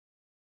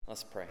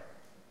Let's pray.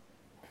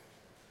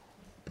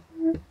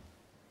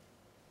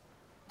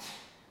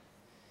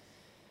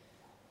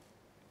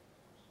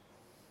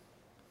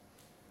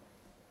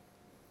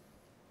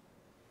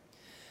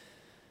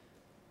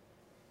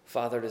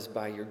 Father, it is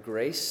by your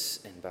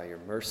grace and by your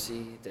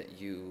mercy that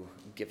you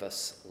give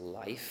us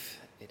life.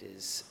 It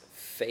is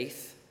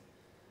faith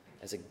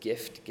as a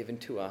gift given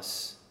to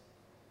us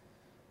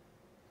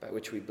by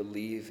which we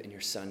believe in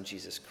your Son,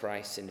 Jesus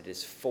Christ, and it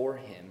is for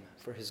him,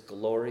 for his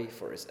glory,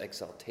 for his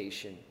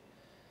exaltation,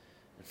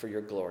 and for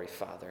your glory,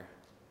 Father,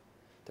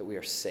 that we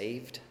are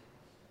saved.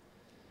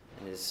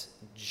 And it is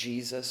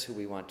Jesus who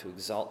we want to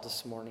exalt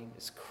this morning.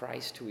 It is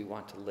Christ who we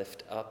want to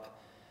lift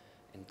up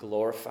and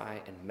glorify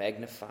and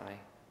magnify.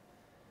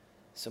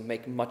 So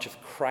make much of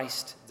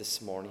Christ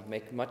this morning.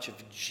 Make much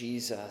of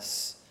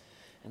Jesus,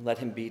 and let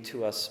him be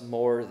to us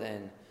more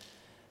than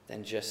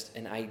just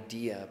an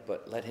idea,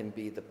 but let him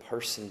be the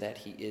person that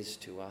he is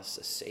to us,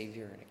 a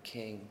Savior and a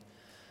King,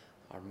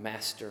 our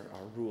Master,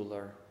 our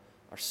Ruler,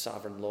 our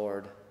Sovereign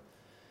Lord.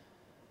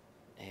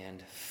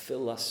 And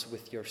fill us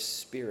with your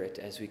Spirit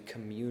as we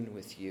commune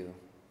with you,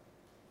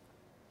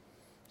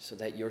 so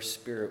that your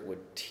Spirit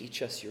would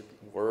teach us your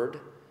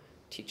word,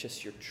 teach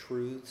us your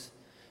truths,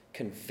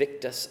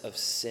 convict us of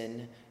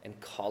sin,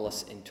 and call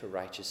us into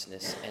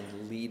righteousness,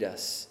 and lead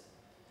us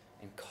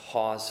and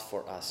cause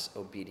for us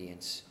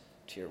obedience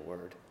to your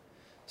word,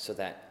 so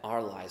that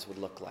our lives would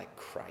look like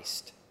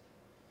Christ.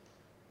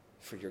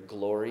 For your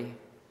glory,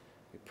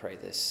 we pray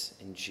this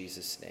in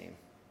Jesus' name.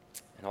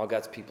 And all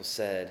God's people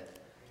said,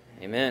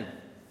 amen.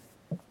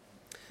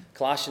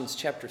 Colossians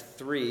chapter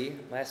 3.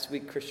 Last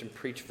week, Christian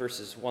preached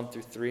verses 1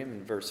 through 3. I'm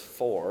in verse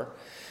 4.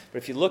 But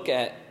if you look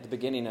at the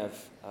beginning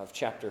of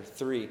chapter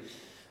 3,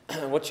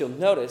 what you'll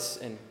notice,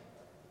 and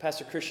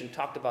Pastor Christian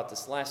talked about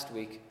this last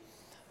week,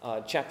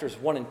 chapters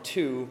 1 and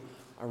 2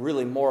 are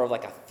really more of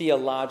like a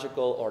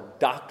theological or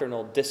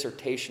doctrinal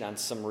dissertation on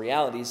some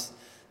realities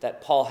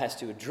that Paul has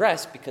to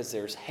address because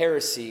there's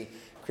heresy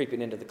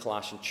creeping into the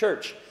Colossian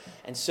church.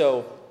 And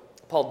so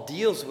Paul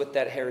deals with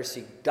that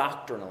heresy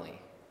doctrinally.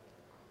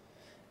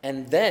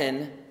 And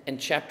then in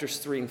chapters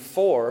 3 and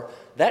 4,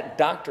 that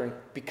doctrine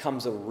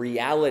becomes a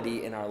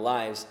reality in our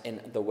lives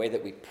in the way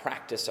that we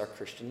practice our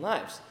Christian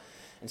lives.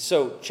 And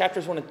so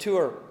chapters 1 and 2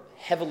 are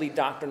heavily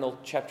doctrinal.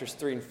 Chapters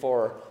 3 and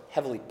 4 are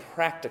heavily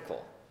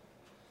practical.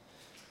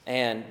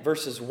 And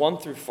verses 1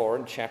 through 4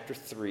 in chapter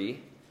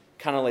 3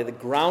 kind of lay the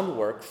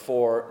groundwork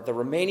for the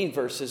remaining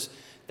verses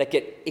that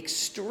get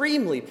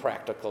extremely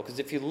practical. Because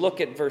if you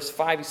look at verse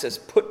 5, he says,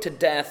 put to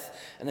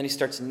death, and then he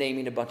starts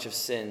naming a bunch of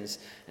sins.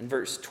 In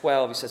verse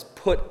 12, he says,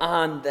 put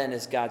on then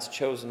as God's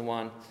chosen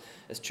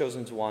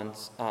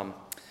ones. And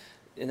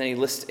then he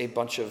lists a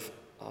bunch of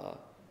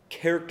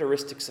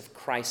characteristics of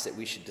Christ that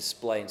we should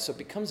display. And so it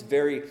becomes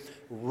very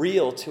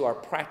real to our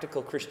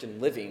practical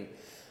Christian living.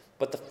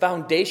 But the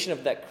foundation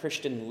of that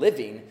Christian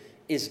living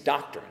is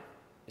doctrine,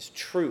 is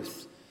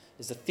truth,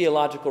 is the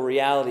theological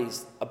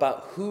realities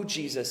about who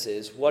Jesus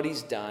is, what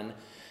he's done,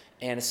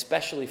 and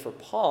especially for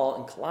Paul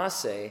in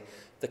Colossae,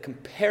 the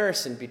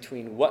comparison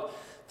between what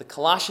the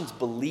Colossians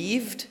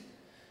believed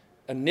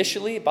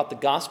initially about the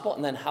gospel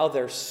and then how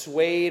they're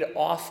swayed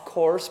off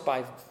course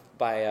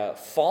by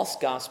false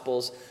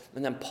gospels,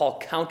 and then Paul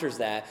counters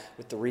that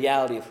with the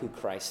reality of who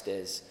Christ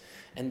is.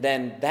 And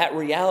then that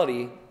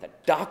reality,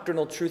 that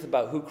doctrinal truth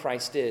about who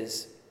Christ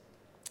is,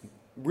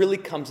 really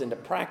comes into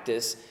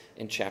practice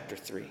in chapter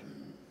 3.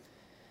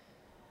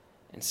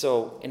 And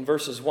so in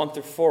verses 1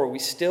 through 4, we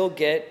still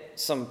get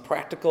some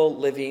practical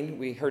living.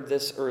 We heard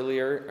this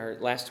earlier, or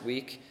last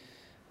week.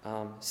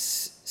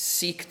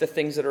 Seek the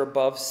things that are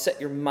above. Set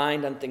your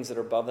mind on things that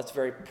are above. That's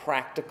very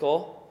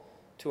practical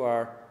to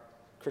our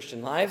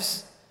Christian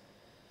lives.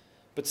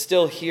 But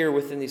still here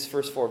within these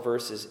first 4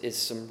 verses is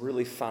some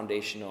really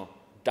foundational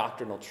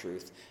doctrinal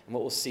truth. And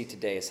what we'll see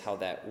today is how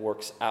that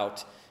works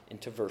out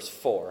into verse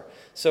 4.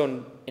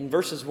 So in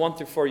verses 1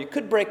 through 4, you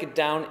could break it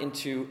down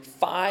into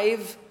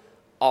 5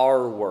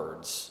 R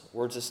words.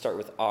 Words that start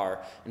with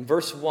R. And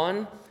verse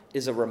 1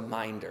 is a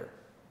reminder.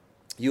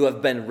 You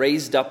have been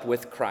raised up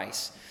with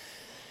Christ.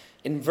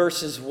 In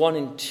verses 1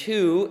 and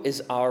 2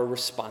 is our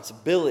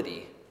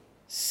responsibility.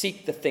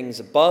 Seek the things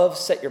above.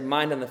 Set your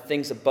mind on the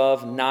things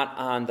above, not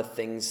on the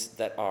things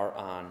that are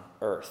on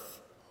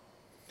earth.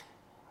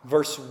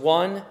 Verse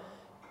 1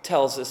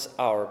 tells us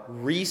our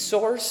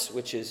resource,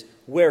 which is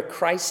where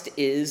Christ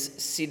is,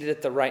 seated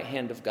at the right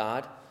hand of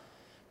God.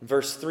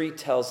 Verse 3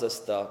 tells us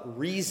the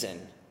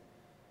reason,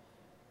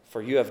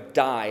 for you have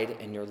died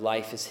and your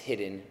life is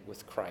hidden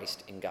with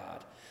Christ in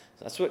God.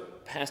 So that's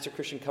what Pastor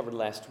Christian covered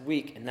last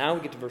week. And now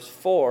we get to verse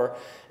 4.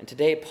 And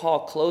today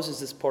Paul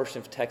closes this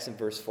portion of text in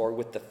verse 4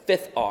 with the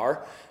 5th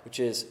R, which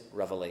is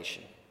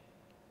revelation.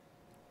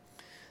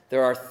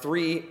 There are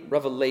 3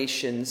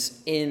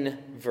 revelations in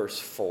verse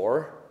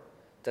 4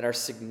 that are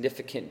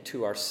significant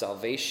to our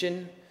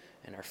salvation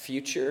and our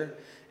future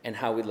and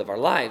how we live our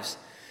lives.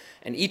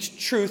 And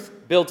each truth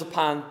builds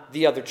upon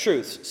the other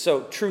truths.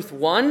 So truth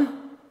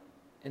 1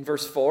 in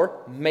verse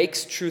 4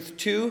 makes truth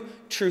 2.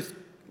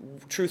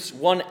 Truths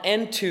 1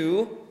 and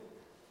 2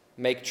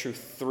 make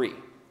truth 3.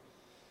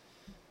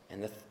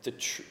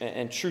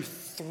 And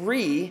truth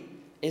 3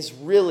 is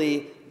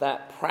really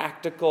that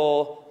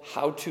practical,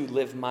 how to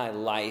live my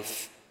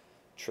life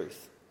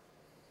truth.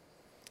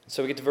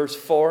 So we get to verse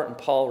 4, and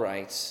Paul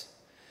writes,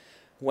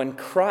 "When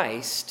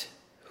Christ,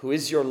 who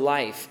is your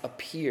life,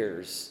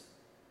 appears,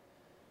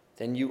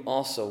 then you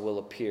also will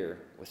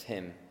appear with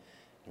him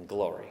in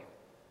glory."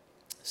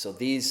 So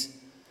these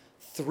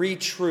 3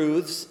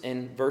 truths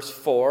in verse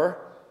 4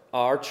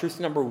 are truth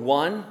number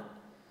 1,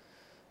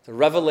 the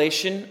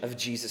revelation of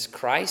Jesus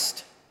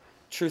Christ.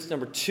 Truth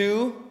number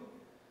 2,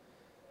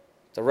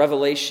 the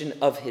revelation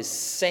of his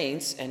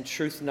saints. And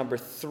truth number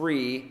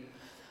 3,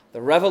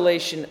 the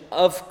revelation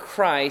of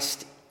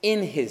Christ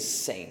in his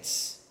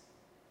saints.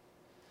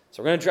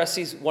 So we're going to address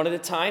these one at a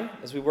time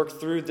as we work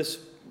through this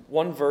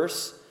one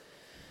verse.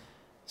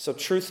 So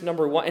truth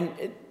number 1,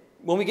 and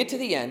when we get to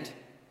the end,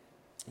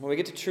 when we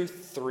get to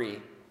truth 3,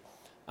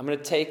 I'm going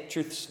to take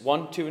truths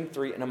 1, 2, and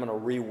 3, and I'm going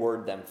to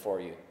reword them for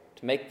you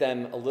to make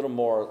them a little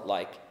more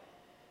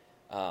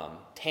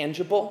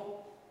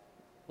tangible,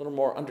 a little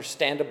more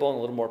understandable, and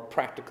a little more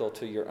practical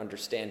to your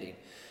understanding.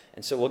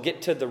 And so we'll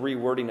get to the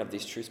rewording of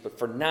these truths, but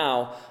for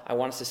now, I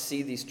want us to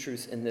see these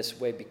truths in this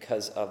way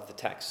because of the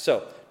text.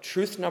 So,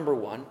 truth number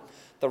 1,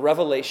 the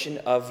revelation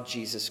of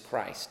Jesus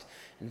Christ.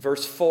 In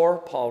verse 4,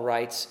 Paul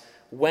writes,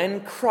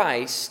 "When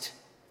Christ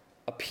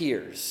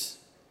appears."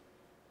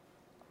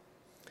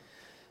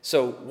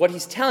 So what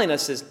he's telling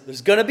us is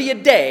there's going to be a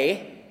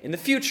day in the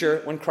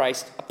future when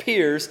Christ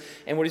appears,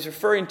 and what he's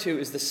referring to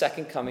is the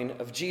second coming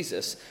of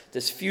Jesus,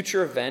 this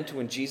future event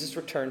when Jesus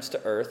returns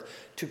to earth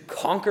to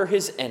conquer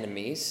his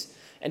enemies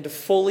and to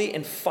fully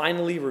and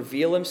finally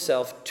reveal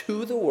himself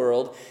to the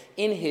world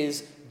in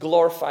his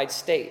glorified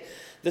state.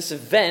 This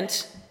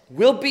event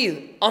will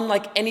be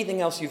unlike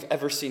anything else you've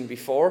ever seen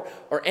before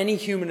or any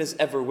human has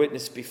ever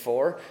witnessed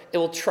before. It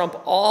will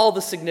trump all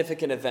the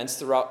significant events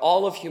throughout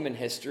all of human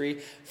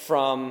history,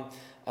 from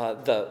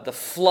the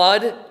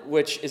flood,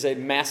 which is a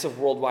massive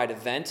worldwide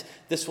event.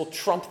 This will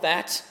trump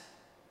that.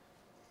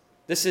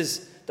 This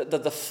is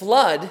the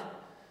flood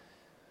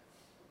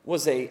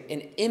was an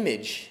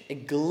image, a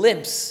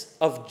glimpse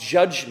of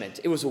judgment.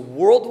 It was a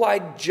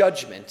worldwide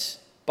judgment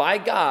by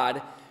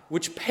God,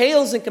 which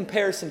pales in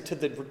comparison to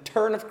the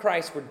return of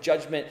Christ, where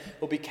judgment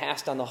will be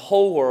cast on the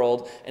whole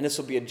world, and this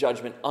will be a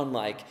judgment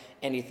unlike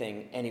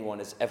anything anyone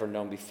has ever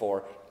known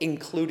before,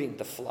 including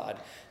the flood.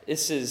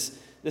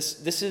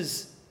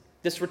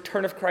 This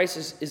return of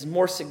Christ is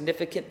more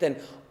significant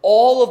than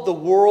all of the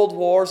world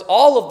wars,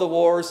 all of the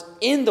wars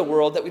in the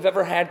world that we've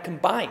ever had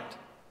combined.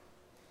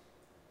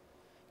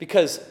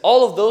 Because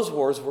all of those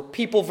wars were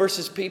people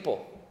versus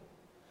people.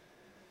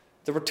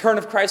 The return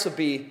of Christ will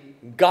be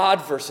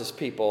God versus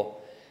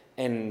people,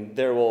 and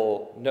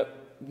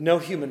no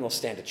human will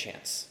stand a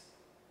chance.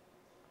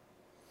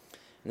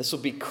 And this will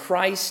be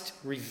Christ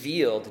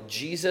revealed,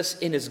 Jesus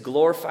in his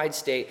glorified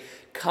state,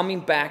 coming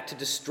back to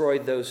destroy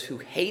those who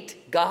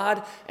hate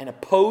God and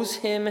oppose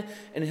him,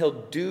 and he'll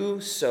do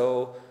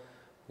so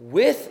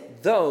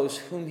with those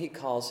whom he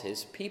calls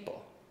his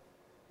people.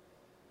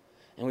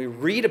 And we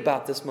read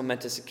about this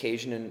momentous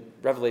occasion in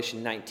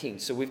Revelation 19.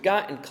 So we've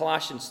got in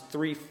Colossians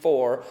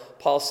 3:4,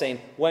 Paul saying,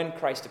 when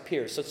Christ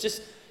appears. So it's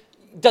just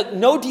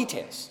no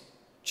details,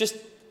 just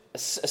a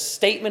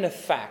statement of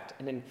fact,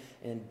 an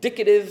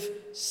indicative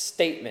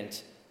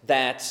statement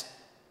that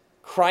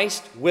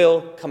Christ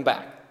will come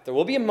back. There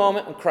will be a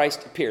moment when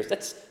Christ appears.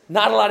 That's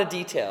not a lot of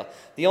detail.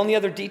 The only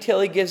other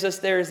detail he gives us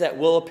there is that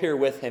we'll appear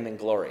with him in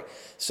glory.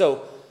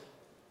 So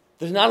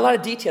there's not a lot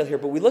of detail here,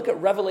 but we look at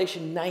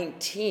Revelation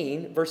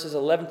 19, verses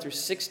 11 through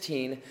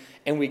 16,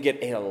 and we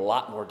get a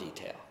lot more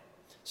detail.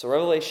 So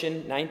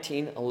Revelation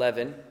 19,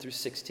 11 through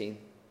 16.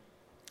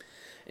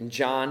 And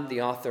John,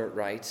 the author,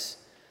 writes,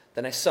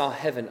 "Then I saw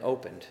heaven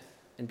opened,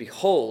 and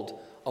behold,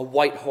 a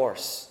white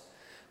horse.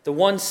 The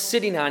one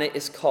sitting on it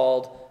is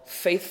called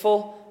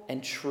Faithful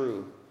and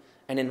True,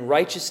 and in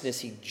righteousness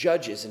he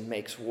judges and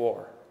makes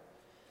war.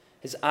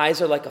 His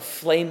eyes are like a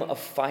flame of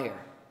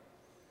fire,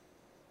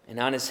 and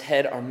on his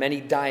head are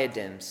many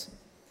diadems,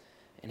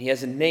 and he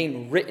has a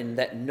name written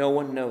that no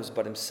one knows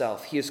but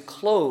himself. He is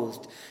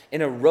clothed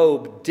in a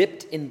robe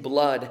dipped in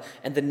blood,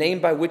 and the name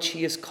by which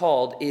he is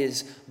called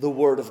is the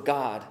Word of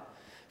God.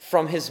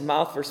 From his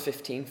mouth," verse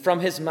 15, "from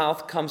his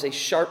mouth comes a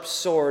sharp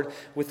sword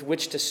with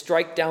which to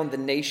strike down the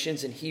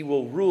nations, and he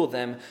will rule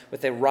them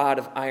with a rod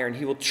of iron.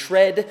 He will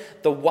tread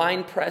the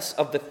winepress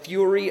of the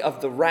fury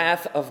of the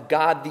wrath of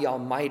God the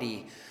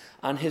Almighty.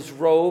 On his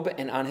robe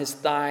and on his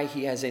thigh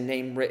he has a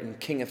name written,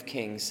 King of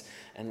Kings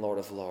and Lord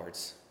of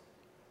Lords."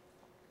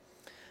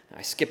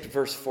 I skipped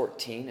verse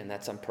 14, and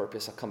that's on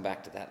purpose. I'll come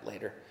back to that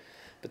later.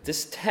 But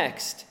this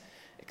text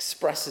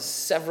expresses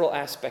several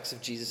aspects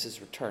of Jesus'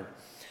 return.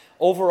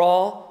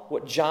 Overall,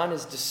 what John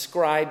is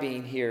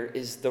describing here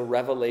is the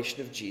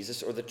revelation of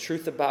Jesus, or the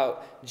truth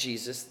about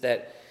Jesus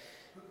that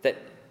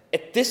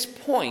at this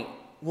point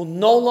will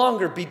no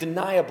longer be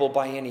deniable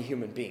by any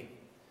human being.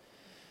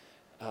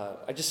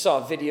 I just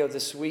saw a video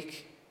this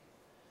week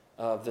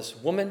of this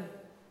woman.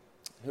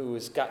 who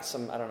has got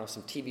some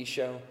TV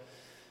show,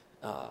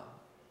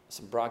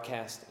 some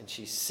broadcast, and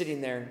she's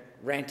sitting there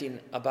ranting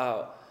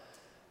about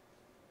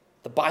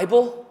the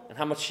Bible and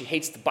how much she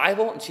hates the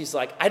Bible. And she's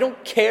like, I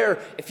don't care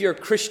if you're a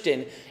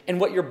Christian and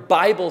what your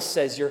Bible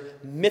says, your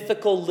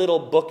mythical little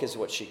book is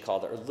what she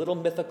called it, or little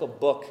mythical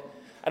book.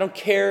 I don't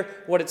care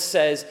what it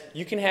says.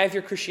 You can have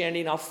your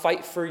Christianity and I'll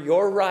fight for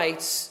your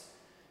rights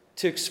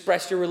to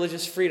express your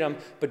religious freedom,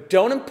 but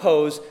don't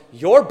impose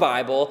your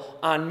Bible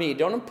on me.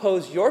 Don't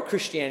impose your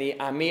Christianity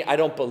on me. I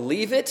don't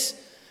believe it.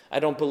 I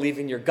don't believe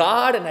in your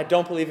God, and I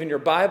don't believe in your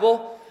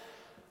Bible.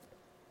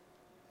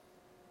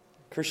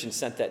 A Christian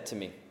sent that to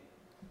me.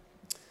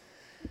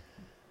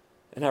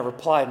 And I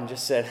replied and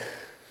just said,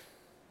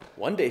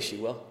 one day she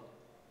will.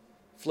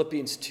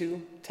 Philippians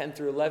 2, 10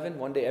 through 11,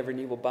 one day every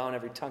knee will bow and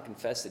every tongue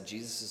confess that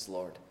Jesus is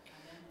Lord.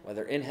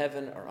 Whether in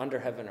heaven or on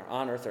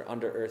earth or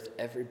under earth,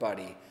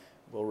 everybody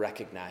will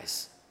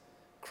recognize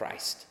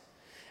Christ.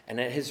 And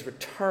at his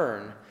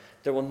return,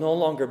 there will no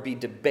longer be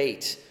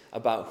debate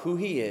about who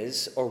he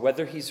is or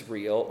whether he's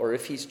real or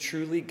if he's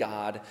truly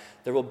God.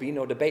 There will be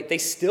no debate. They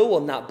still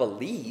will not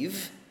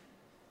believe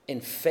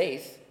in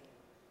faith.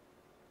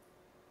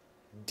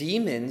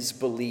 Demons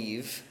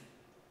believe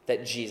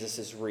that Jesus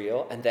is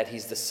real and that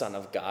he's the Son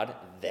of God.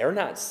 They're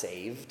not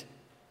saved.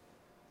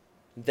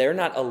 They're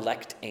not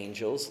elect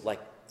angels like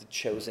the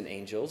chosen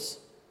angels.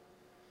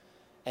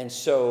 And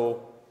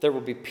so there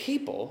will be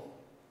people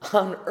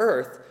on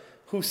earth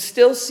who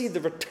still see the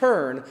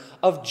return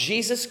of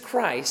Jesus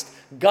Christ,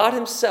 God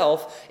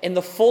himself, in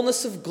the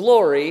fullness of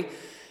glory,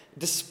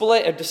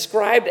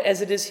 described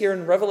as it is here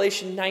in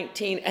Revelation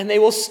 19, and they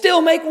will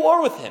still make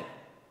war with him.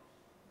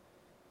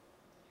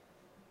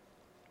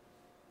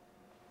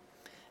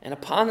 And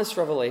upon this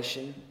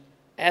revelation,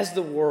 as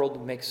the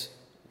world makes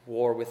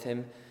war with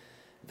him,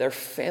 their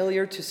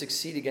failure to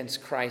succeed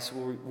against Christ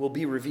will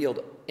be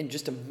revealed in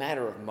just a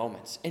matter of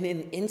moments, in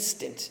an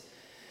instant.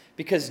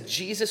 Because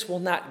Jesus will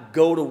not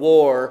go to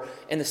war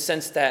in the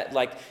sense that,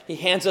 like, he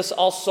hands us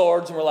all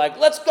swords and we're like,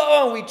 let's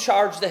go, and we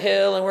charge the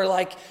hill, and we're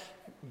like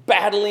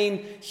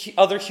battling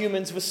other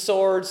humans with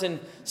swords, and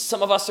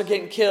some of us are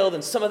getting killed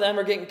and some of them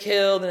are getting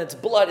killed, and it's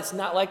blood. It's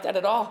not like that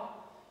at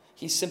all.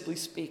 He simply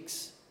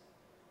speaks.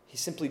 He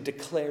simply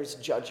declares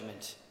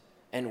judgment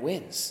and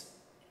wins.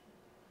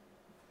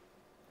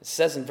 It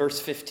says in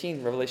verse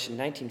 15, Revelation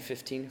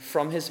 19:15,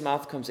 from his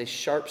mouth comes a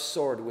sharp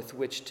sword with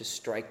which to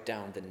strike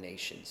down the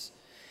nations.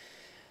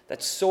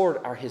 That sword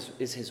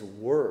is his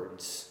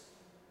words,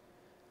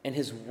 and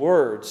his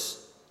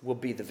words will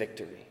be the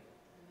victory.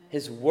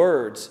 His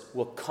words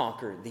will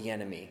conquer the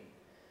enemy.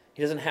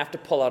 He doesn't have to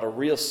pull out a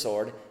real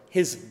sword.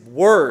 His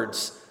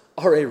words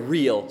are a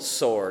real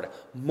sword,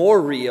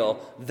 more real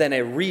than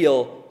a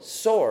real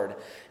sword.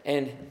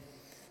 And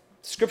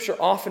Scripture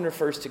often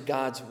refers to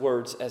God's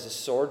words as a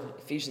sword.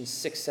 Ephesians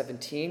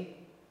 6:17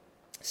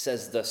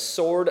 says the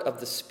sword of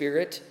the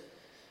Spirit,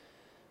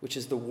 which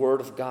is the word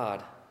of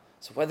God.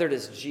 So whether it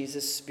is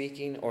Jesus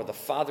speaking or the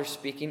Father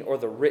speaking or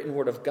the written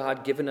word of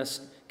God given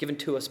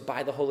to us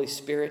by the Holy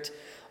Spirit,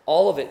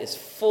 all of it is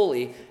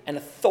fully and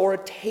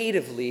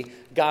authoritatively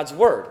God's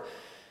word,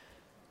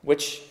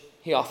 which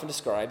he often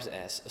describes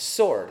as a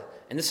sword.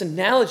 And this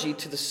analogy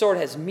to the sword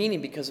has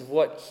meaning because of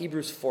what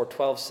Hebrews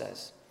 4:12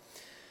 says.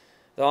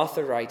 The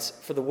author writes,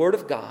 for the word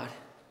of God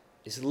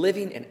is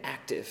living and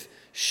active,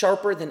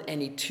 sharper than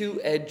any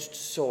two-edged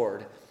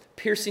sword,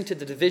 piercing to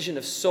the division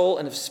of soul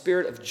and of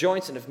spirit, of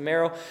joints and of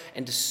marrow,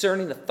 and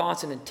discerning the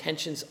thoughts and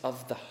intentions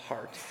of the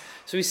heart.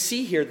 So we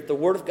see here that the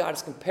word of God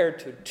is compared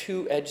to a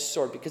two-edged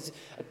sword, because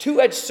a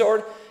two-edged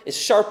sword is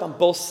sharp on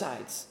both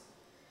sides,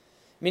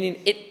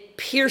 meaning it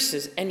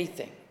pierces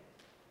anything.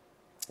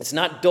 It's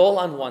not dull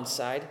on one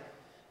side,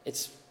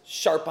 it's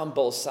sharp on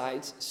both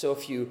sides. So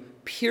if you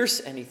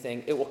pierce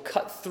anything, it will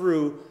cut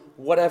through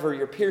whatever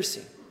you're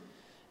piercing.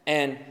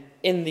 And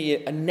in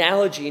the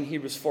analogy in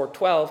Hebrews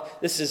 4:12,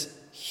 this is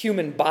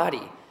human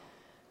body.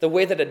 The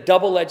way that a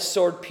double-edged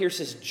sword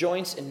pierces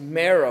joints and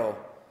marrow,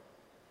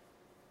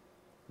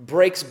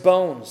 breaks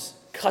bones,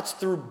 cuts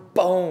through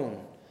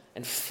bone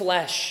and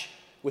flesh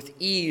with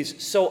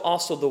ease, so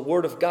also the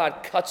word of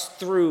God cuts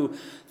through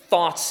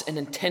thoughts and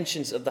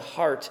intentions of the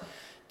heart,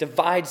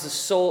 divides the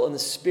soul and the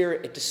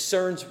spirit. It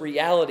discerns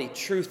reality,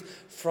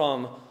 truth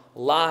from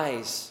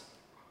lies,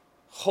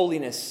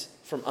 holiness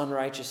from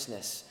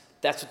unrighteousness.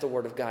 That's what the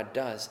word of God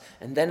does.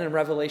 And then in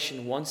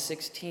Revelation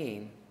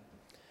 1:16,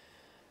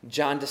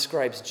 John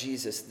describes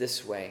Jesus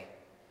this way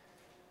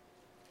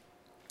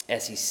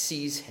as he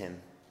sees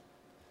him.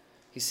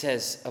 He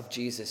says of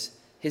Jesus,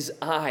 his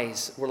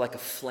eyes were like a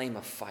flame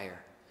of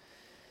fire.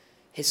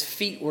 His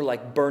feet were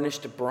like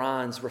burnished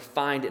bronze,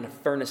 refined in a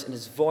furnace, and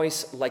his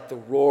voice like the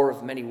roar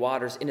of many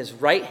waters. In his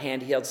right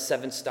hand he held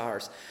 7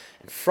 stars.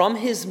 And from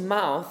his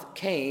mouth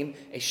came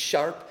a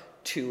sharp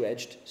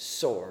two-edged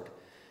sword,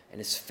 and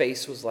his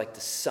face was like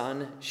the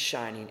sun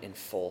shining in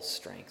full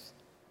strength.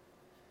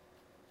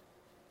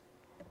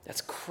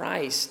 That's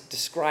Christ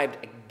described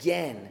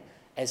again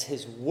as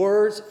his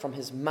words from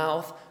his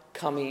mouth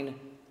coming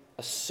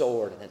a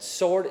sword. And that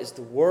sword is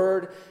the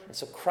Word. And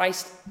so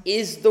Christ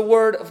is the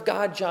Word of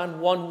God. John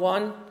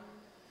 1:1.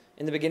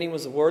 In the beginning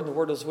was the Word, and the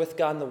Word was with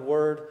God, and the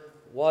Word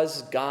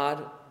was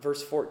God.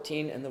 Verse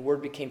 14, and the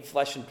Word became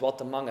flesh and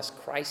dwelt among us.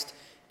 Christ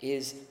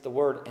is the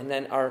Word. And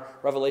then our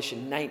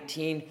Revelation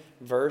 19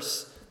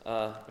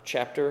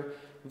 chapter,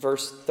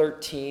 verse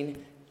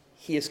 13,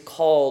 he is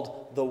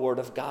called the Word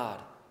of God.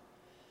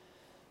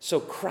 So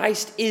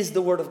Christ is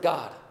the Word of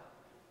God.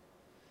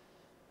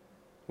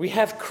 We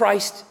have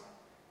Christ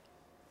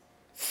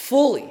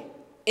fully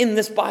in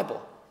this Bible.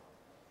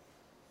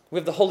 We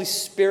have the Holy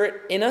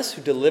Spirit in us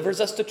who delivers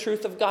us the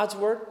truth of God's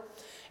Word.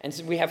 And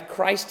so we have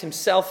Christ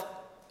himself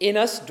in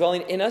us,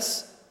 dwelling in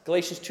us.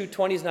 Galatians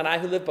 2:20 is not I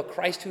who live, but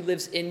Christ who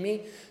lives in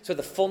me. So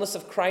the fullness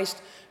of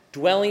Christ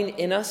dwelling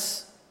in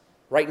us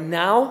right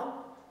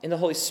now in the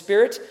Holy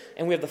Spirit.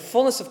 And we have the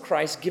fullness of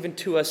Christ given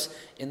to us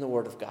in the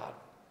Word of God.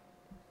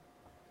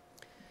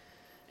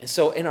 And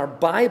so in our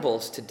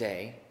Bibles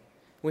today,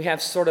 we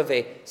have sort of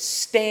a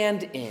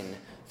stand-in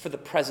for the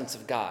presence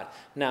of God.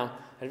 Now,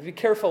 I have to be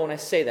careful when I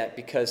say that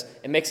because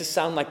it makes it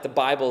sound like the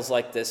Bible is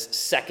like this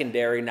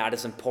secondary, not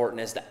as important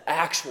as the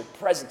actual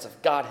presence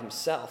of God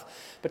himself.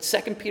 But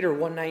 2 Peter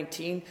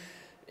 1:19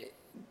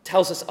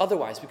 tells us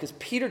otherwise because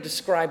Peter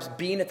describes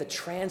being at the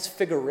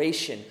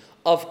transfiguration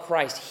of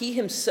Christ. He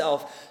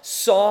himself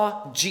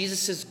saw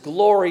Jesus'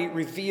 glory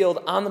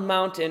revealed on the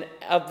mountain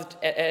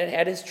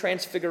at his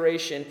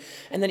transfiguration,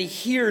 and then he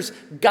hears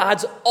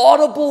God's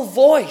audible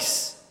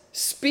voice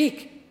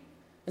speak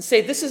and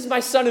say, "This is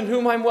my son in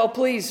whom I'm well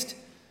pleased."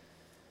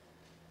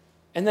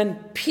 And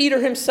then Peter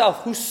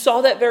himself, who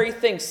saw that very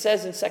thing,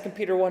 says in 2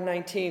 Peter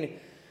 1:19,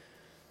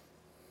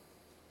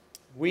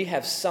 we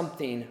have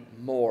something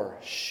more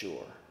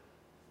sure.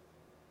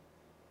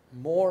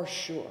 More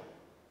sure.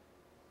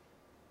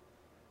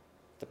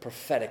 The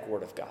prophetic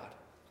word of God.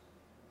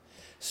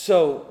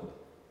 So,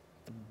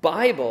 the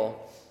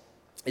Bible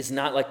is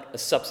not like a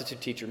substitute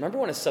teacher. Remember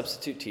when a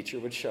substitute teacher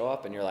would show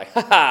up and you're like,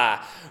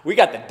 we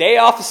got the day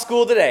off of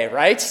school today,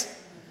 right?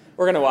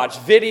 We're going to watch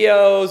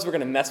videos. We're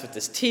going to mess with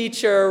this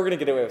teacher. We're going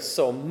to get away with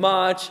so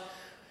much.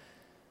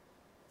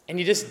 And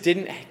you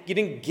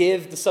didn't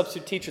give the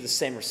substitute teacher the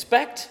same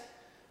respect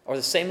or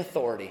the same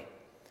authority.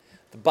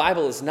 The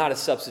Bible is not a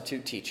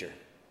substitute teacher.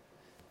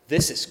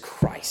 This is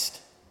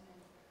Christ.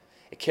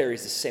 It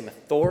carries the same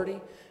authority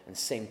and the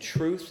same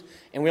truth.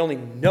 And we only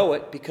know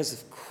it because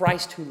of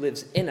Christ who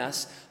lives in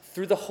us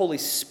through the Holy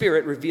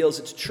Spirit reveals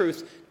its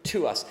truth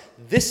to us.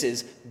 This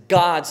is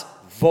God's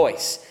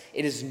voice.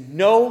 It is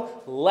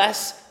no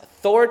less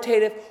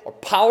authoritative or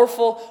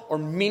powerful or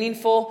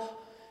meaningful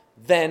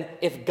than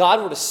if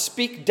God were to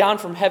speak down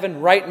from heaven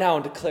right now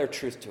and declare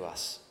truth to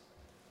us.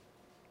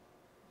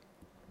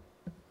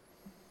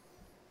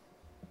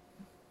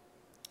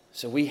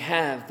 So we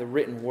have the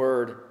written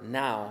word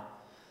now,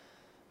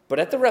 but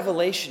at the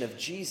revelation of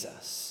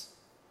Jesus,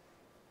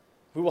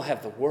 we will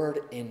have the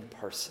word in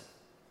person.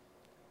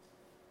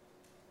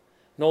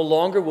 No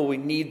longer will we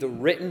need the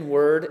written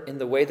word in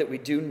the way that we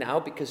do now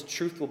because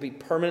truth will be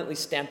permanently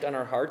stamped on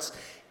our hearts,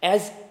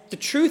 as the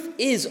truth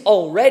is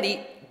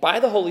already, by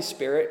the Holy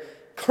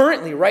Spirit,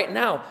 currently, right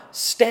now,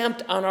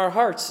 stamped on our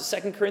hearts.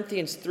 2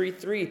 Corinthians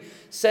 3:3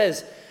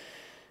 says,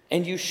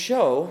 "And you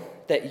show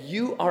that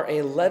you are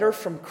a letter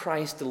from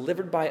Christ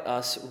delivered by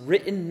us,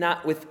 written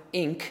not with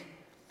ink,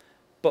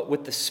 but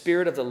with the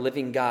Spirit of the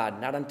living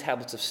God, not on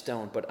tablets of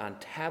stone, but on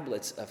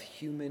tablets of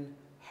human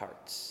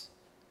hearts."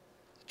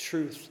 The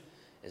truth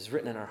is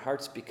written in our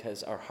hearts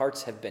because our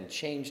hearts have been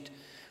changed.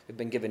 We've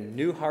been given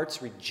new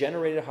hearts,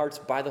 regenerated hearts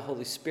by the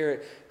Holy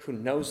Spirit who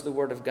knows the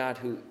Word of God,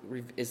 who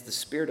is the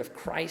Spirit of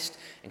Christ,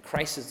 and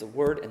Christ is the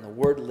Word, and the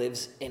Word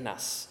lives in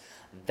us.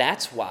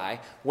 That's why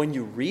when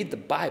you read the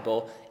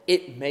Bible,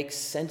 it makes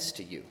sense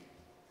to you.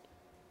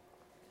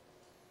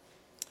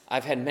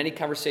 I've had many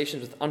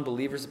conversations with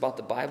unbelievers about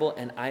the Bible,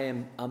 and I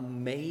am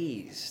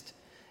amazed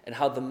at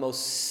how the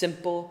most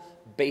simple,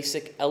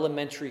 basic,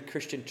 elementary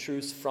Christian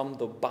truths from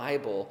the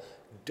Bible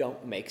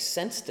don't make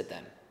sense to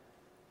them.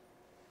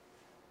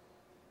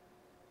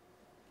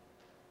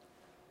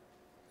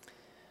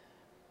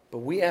 But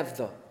we have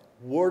the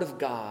Word of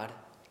God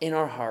in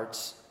our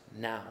hearts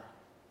now,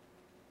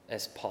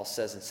 as Paul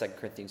says in 2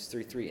 Corinthians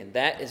 3:3. And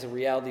that is a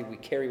reality we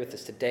carry with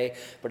us today.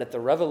 But at the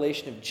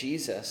revelation of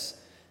Jesus,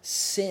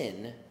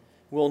 sin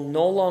will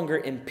no longer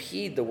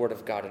impede the Word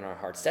of God in our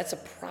hearts. That's a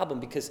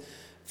problem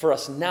for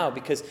us now,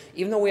 because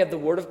even though we have the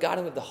Word of God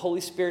and we have the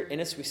Holy Spirit in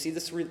us, we see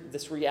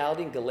this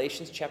reality in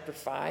Galatians chapter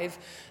 5,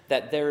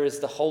 that there is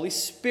the Holy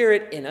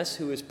Spirit in us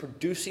who is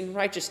producing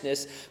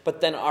righteousness,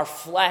 but then our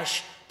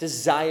flesh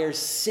desires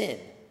sin.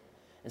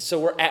 And so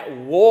we're at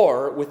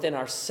war within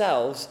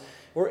ourselves.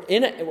 We're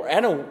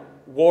at a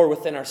war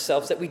within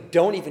ourselves that we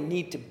don't even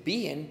need to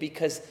be in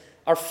because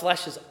our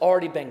flesh has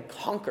already been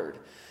conquered.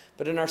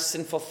 But in our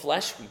sinful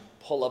flesh, we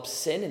pull up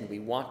sin and we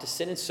want to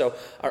sin. And so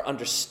our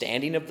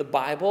understanding of the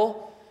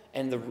Bible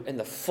and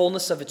the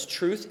fullness of its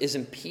truth is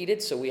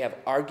impeded. So we have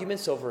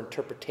arguments over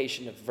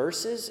interpretation of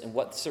verses and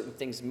what certain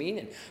things mean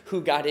and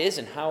who God is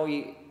and how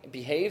he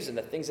behaves and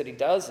the things that he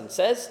does and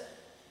says.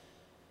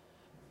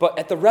 But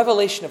at the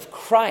revelation of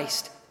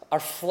Christ, our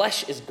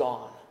flesh is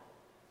gone.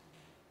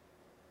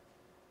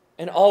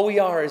 And all we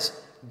are is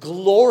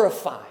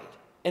glorified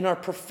in our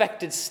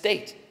perfected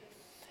state.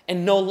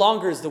 And no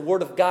longer is the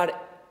Word of God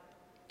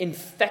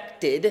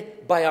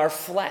infected by our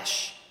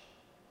flesh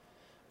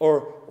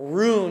or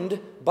ruined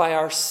by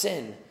our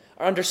sin.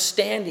 Our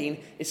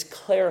understanding is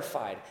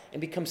clarified and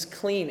becomes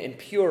clean and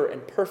pure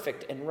and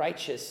perfect and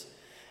righteous.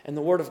 And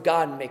the Word of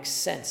God makes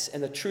sense.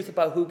 And the truth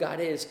about who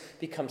God is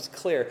becomes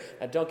clear.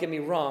 Now, don't get me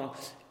wrong.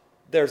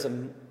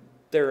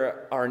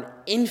 There are an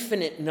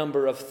infinite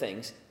number of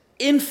things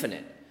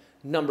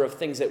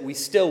that we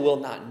still will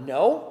not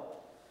know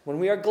when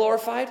we are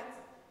glorified,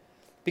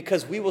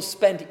 because we will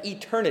spend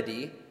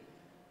eternity,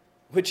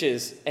 which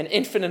is an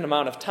infinite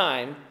amount of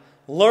time,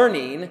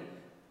 learning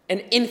an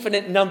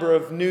infinite number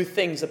of new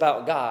things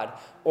about God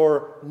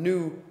or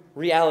new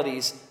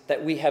realities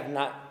that we have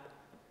not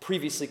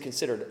previously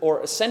considered.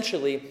 Or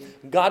essentially,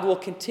 God will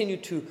continue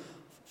to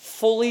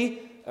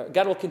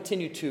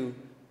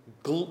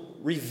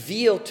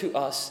reveal to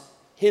us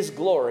His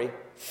glory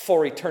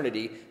for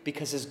eternity,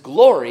 because His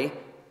glory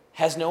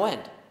has no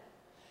end.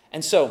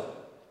 And so,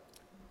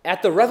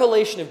 at the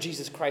revelation of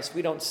Jesus Christ,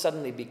 we don't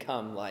suddenly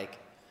become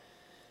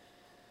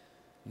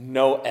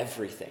know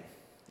everything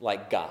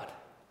like God.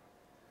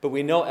 But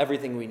we know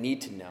everything we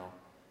need to know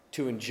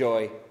to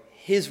enjoy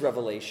His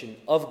revelation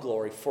of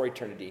glory for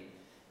eternity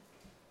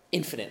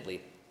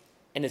infinitely.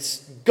 And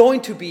it's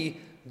going to be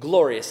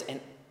glorious. And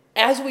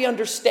as we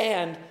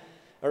understand,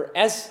 or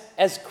as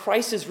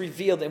Christ is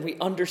revealed and we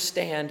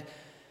understand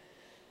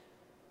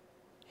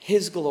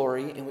His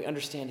glory and we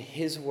understand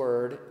His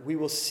word, we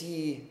will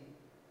see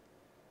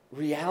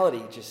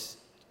reality just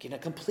in a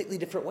completely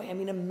different way. I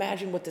mean,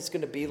 imagine what that's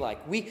going to be like.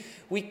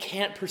 We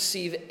can't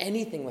perceive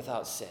anything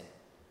without sin.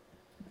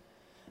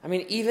 I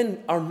mean,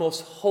 even our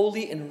most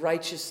holy and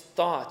righteous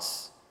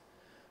thoughts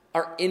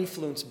are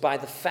influenced by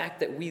the fact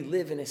that we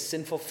live in a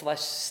sinful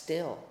flesh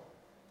still.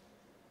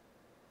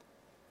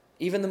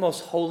 Even the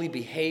most holy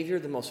behavior,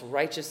 the most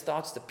righteous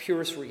thoughts, the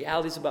purest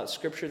realities about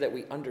Scripture that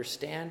we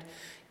understand,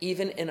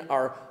 even in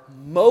our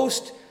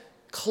most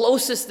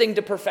closest thing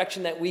to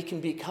perfection that we can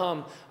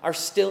become, are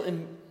still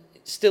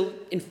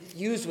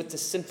infused with the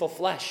sinful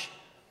flesh.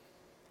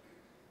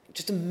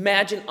 Just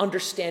imagine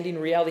understanding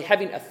reality,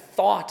 having a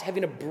thought,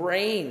 having a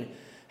brain,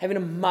 having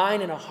a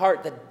mind and a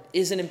heart that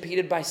isn't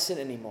impeded by sin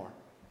anymore.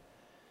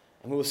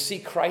 And we will see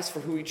Christ for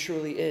who He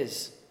truly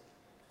is.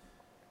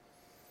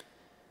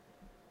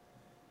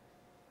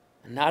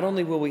 And not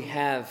only will we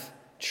have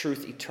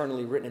truth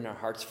eternally written in our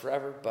hearts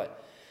forever,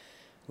 but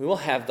we will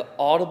have the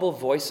audible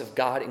voice of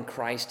God in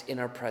Christ in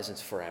our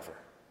presence forever.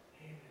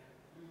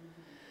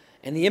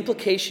 And the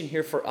implication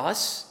here for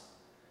us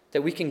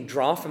that we can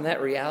draw from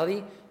that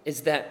reality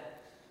is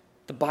that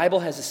the Bible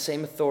has the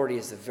same authority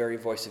as the very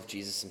voice of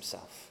Jesus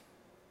Himself.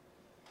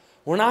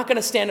 We're not going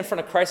to stand in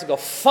front of Christ and go,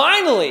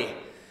 finally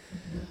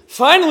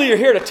you're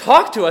here to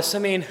talk to us. I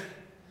mean,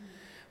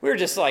 we were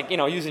just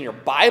using your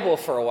Bible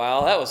for a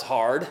while. That was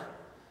hard.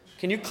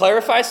 Can you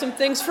clarify some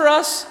things for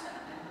us?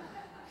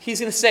 He's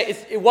going to say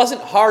it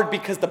wasn't hard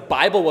because the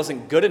Bible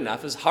wasn't good enough.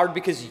 It was hard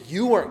because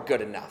you weren't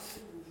good enough.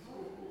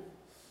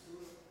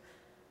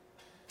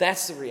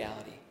 That's the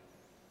reality.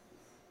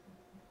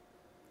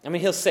 I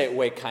mean, He'll say it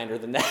way kinder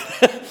than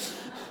that.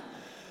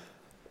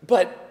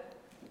 But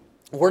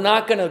we're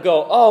not going to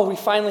go, oh, we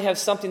finally have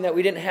something that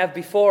we didn't have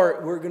before.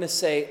 We're going to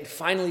say,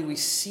 finally, we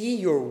see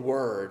your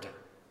word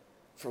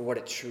for what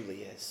it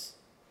truly is.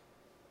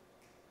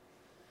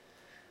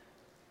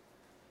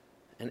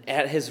 And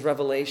at His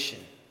revelation,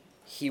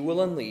 He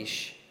will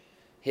unleash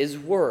His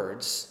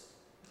words,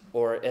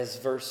 or as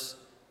verse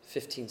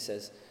 15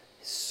 says,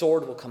 His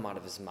sword will come out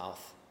of His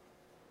mouth.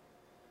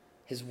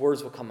 His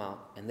words will come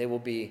out, and they will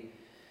be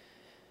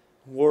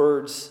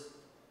words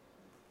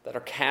that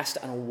are cast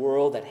on a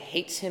world that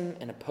hates Him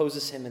and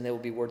opposes Him, and they will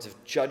be words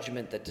of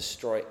judgment that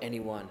destroy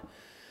anyone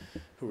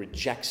who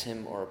rejects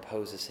Him or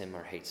opposes Him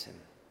or hates Him.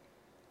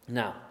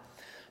 Now,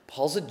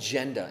 Paul's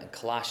agenda in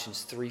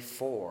Colossians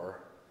 3:4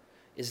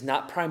 is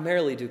not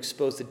primarily to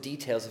expose the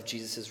details of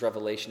Jesus'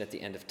 revelation at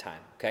the end of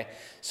time, okay?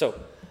 So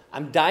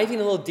I'm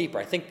diving a little deeper.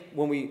 I think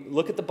when we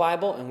look at the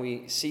Bible and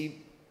we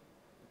see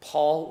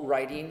Paul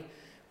writing,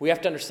 we have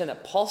to understand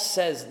that Paul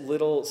says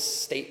little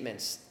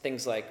statements,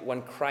 things like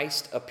when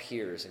Christ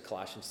appears in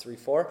Colossians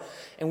 3:4,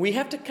 and we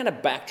have to kind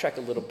of backtrack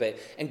a little bit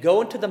and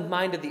go into the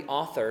mind of the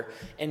author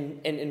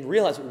and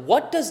realize,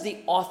 what does the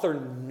author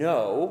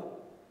know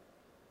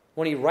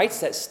when he writes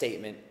that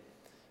statement?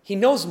 He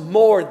knows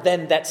more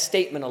than that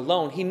statement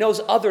alone. He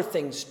knows other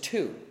things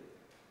too.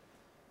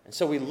 And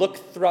so we look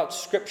throughout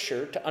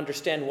Scripture to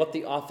understand what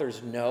the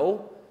authors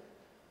know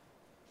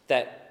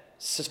that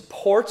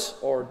supports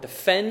or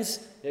defends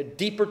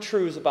deeper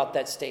truths about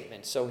that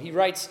statement. So he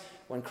writes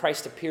when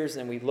Christ appears,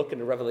 and then we look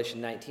into Revelation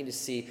 19 to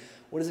see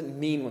what does it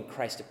mean when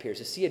Christ appears,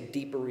 to see a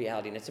deeper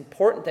reality. And it's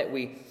important that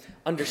we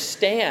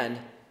understand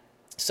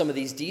some of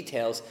these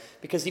details,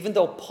 because even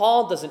though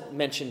Paul doesn't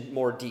mention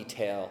more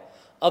detail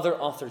other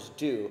authors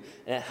do,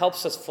 and it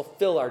helps us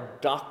fulfill our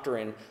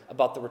doctrine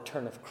about the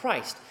return of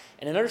Christ.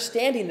 And in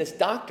understanding this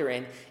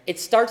doctrine, it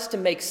starts to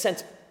make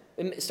sense.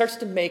 It starts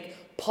to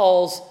make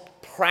Paul's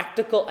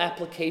practical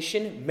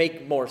application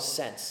make more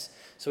sense.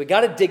 So we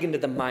got to dig into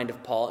the mind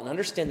of Paul and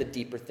understand the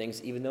deeper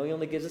things, even though he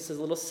only gives us his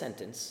little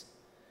sentence.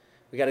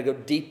 We got to go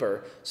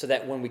deeper so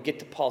that when we get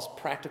to Paul's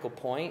practical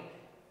point,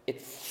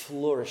 it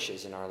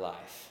flourishes in our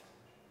life.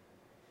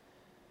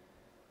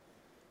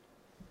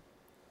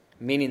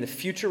 Meaning the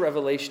future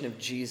revelation of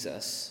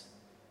Jesus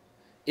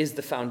is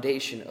the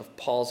foundation of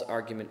Paul's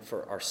argument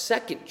for our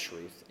second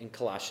truth in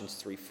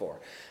Colossians 3:4.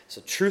 So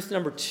truth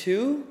number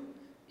 2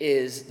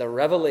 is the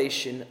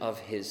revelation of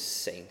his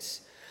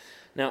saints.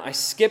 Now, I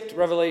skipped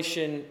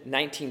Revelation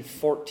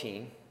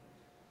 19:14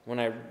 when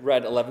I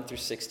read 11 through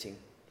 16.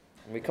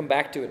 And we come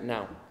back to it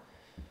now.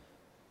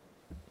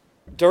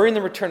 During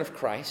the return of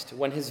Christ,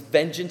 when his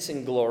vengeance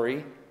and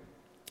glory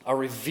are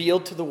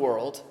revealed to the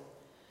world,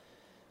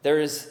 there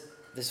is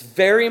this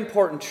very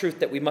important truth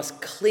that we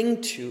must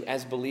cling to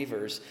as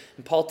believers.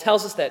 And Paul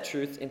tells us that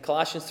truth in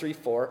Colossians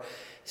 3:4.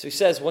 So he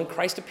says, when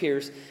Christ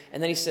appears,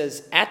 and then he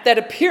says, at that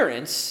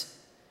appearance,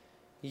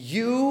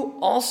 you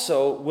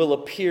also will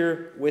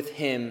appear with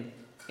him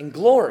in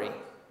glory.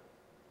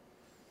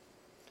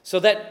 So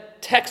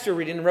that text we're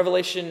reading in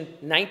Revelation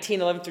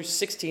 19:11 through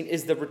 16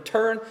 is the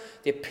return,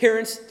 the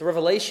appearance, the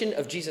revelation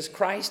of Jesus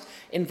Christ.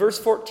 In verse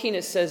 14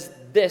 it says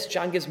this,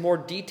 John gives more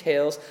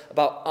details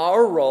about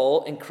our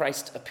role in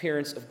Christ's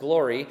appearance of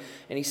glory.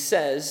 And he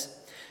says,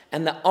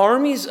 and the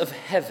armies of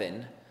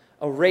heaven,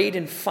 arrayed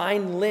in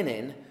fine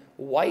linen,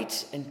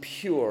 white and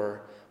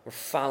pure, were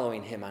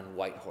following him on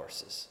white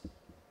horses.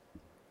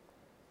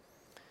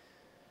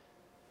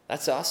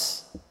 That's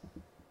us.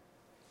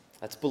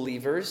 That's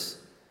believers.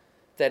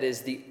 That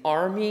is the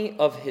army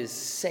of his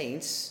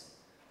saints,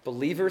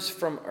 believers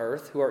from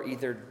earth who are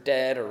either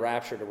dead or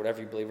raptured or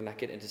whatever you believe. We're not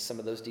getting into some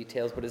of those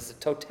details, but it's the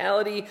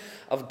totality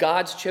of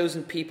God's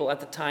chosen people at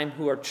the time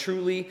who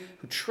truly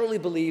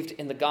believed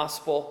in the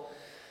gospel.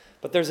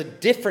 But there's a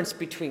difference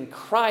between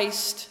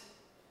Christ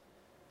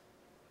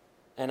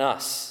and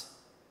us.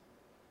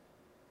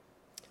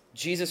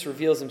 Jesus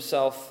reveals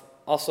himself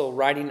also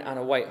riding on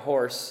a white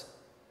horse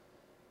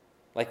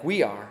like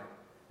we are,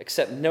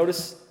 except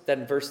notice that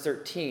in verse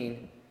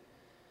 13,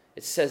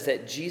 it says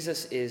that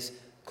Jesus is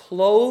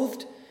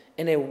clothed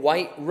in a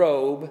white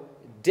robe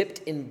dipped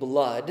in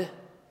blood.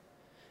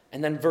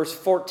 And then verse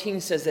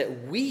 14 says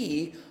that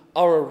we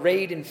are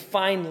arrayed in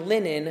fine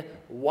linen,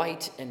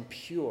 white and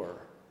pure,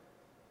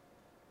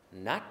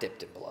 not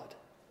dipped in blood.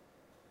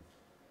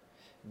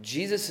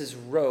 Jesus'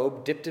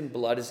 robe dipped in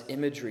blood is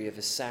imagery of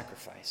his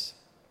sacrifice.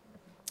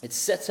 It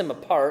sets him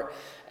apart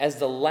as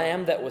the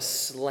lamb that was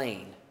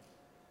slain.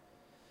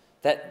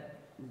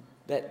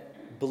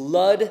 That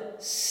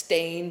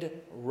blood-stained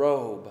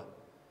robe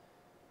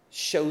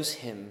shows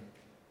him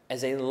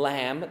as a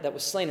lamb that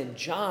was slain. And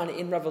John,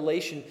 in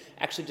Revelation,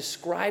 actually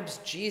describes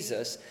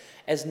Jesus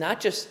as not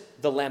just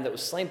the lamb that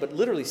was slain, but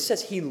literally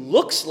says he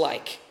looks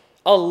like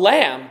a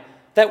lamb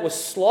that was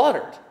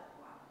slaughtered.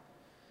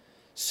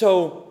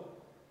 So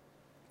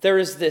there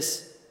is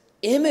this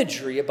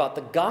imagery about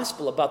the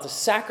gospel, about the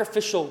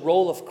sacrificial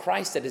role of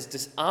Christ that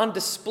is on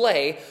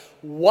display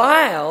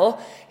while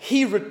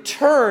he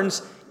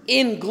returns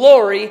in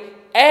glory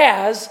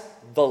as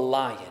the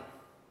lion.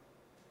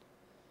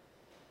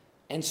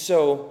 And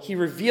so he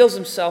reveals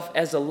himself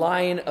as the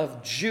Lion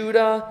of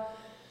Judah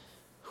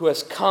who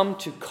has come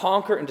to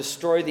conquer and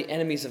destroy the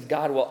enemies of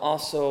God, while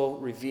also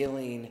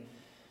revealing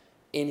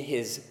in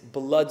his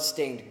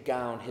blood-stained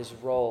gown his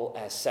role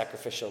as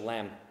sacrificial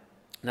lamb.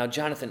 Now,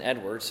 Jonathan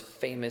Edwards,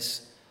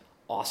 famous,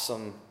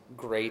 awesome,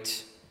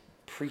 great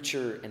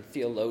preacher and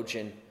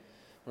theologian,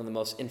 one of the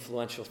most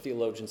influential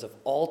theologians of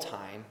all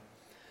time,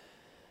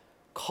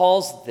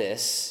 calls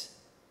this,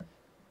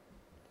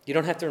 you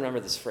don't have to remember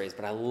this phrase,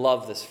 but I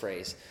love this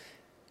phrase,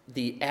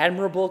 the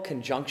admirable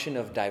conjunction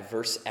of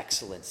diverse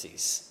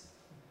excellencies.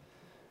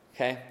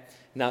 Okay?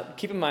 Now,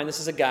 keep in mind,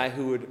 this is a guy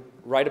who would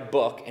write a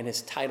book, and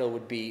his title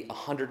would be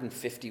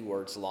 150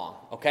 words long.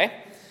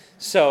 Okay?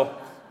 So,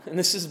 and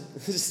this is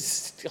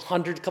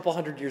a couple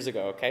hundred years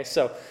ago, okay?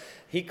 So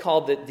he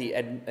called it the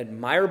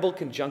admirable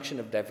conjunction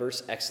of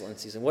diverse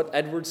excellencies. And what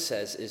Edwards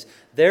says is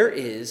there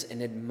is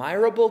an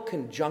admirable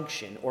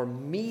conjunction or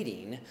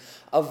meeting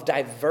of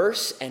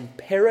diverse and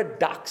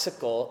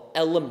paradoxical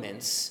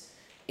elements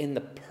in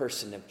the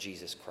person of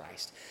Jesus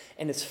Christ.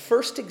 And his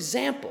first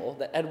example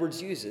that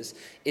Edwards uses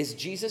is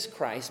Jesus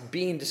Christ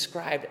being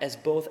described as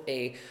both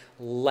a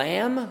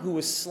lamb who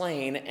was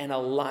slain and a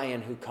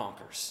lion who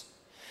conquers.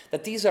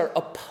 That these are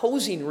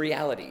opposing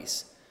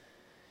realities.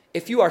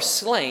 If you are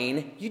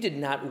slain, you did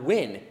not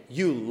win.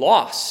 You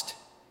lost.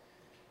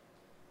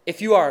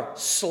 If you are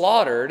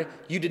slaughtered,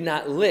 you did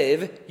not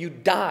live. You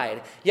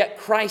died. Yet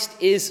Christ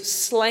is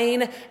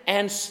slain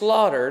and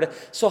slaughtered.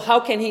 So how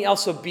can he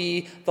also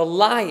be the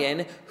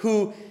lion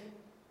who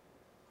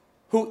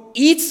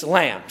eats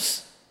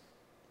lambs?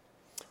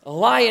 A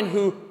lion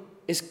who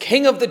is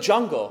king of the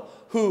jungle,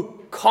 who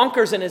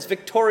conquers and is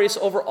victorious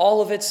over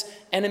all of its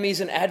enemies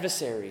and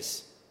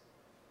adversaries.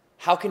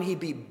 How can he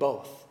be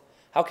both?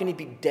 How can he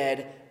be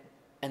dead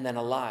and then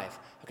alive?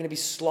 How can he be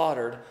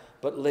slaughtered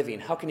but living?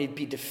 How can he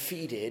be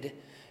defeated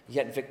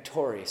yet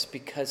victorious?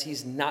 Because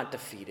he's not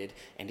defeated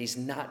and he's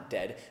not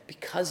dead,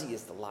 because he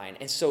is the Lion.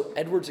 And so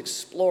Edwards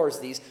explores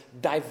these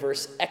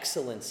diverse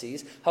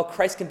excellencies, how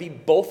Christ can be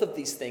both of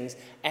these things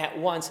at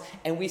once.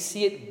 And we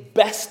see it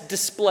best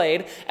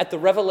displayed at the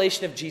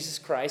revelation of Jesus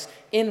Christ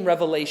in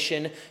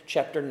Revelation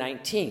chapter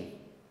 19.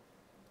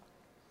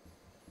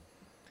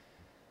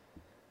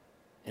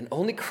 And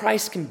only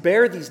Christ can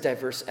bear these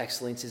diverse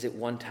excellencies at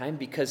one time,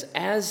 because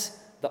as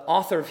the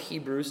author of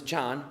Hebrews,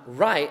 John,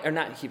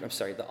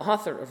 the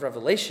author of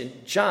Revelation,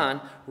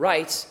 John,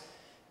 writes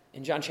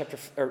in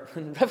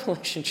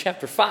Revelation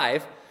chapter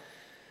 5,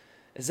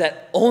 is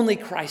that only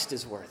Christ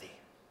is worthy.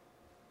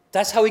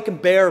 That's how he can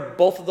bear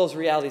both of those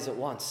realities at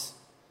once,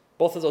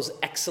 both of those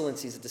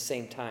excellencies at the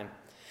same time.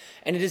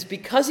 And it is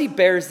because he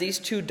bears these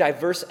two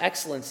diverse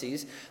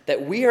excellencies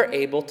that we are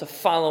able to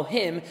follow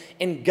him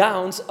in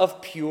gowns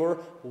of pure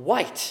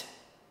white.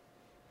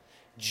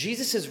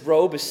 Jesus'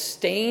 robe is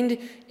stained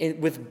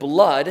with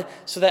blood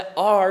so that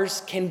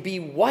ours can be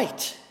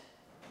white.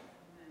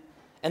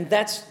 And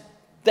that's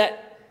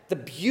the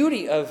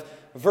beauty of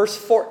verse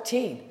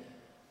 14,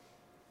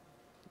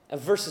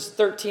 of verses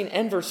 13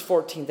 and verse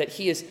 14, that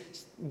he is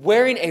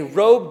wearing a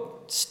robe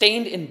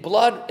stained in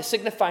blood,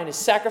 signifying his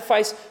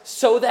sacrifice,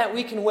 so that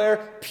we can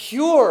wear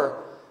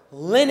pure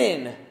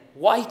linen,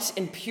 white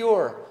and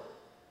pure.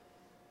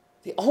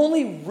 The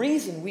only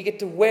reason we get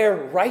to wear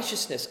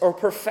righteousness or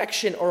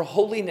perfection or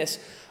holiness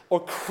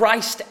or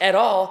Christ at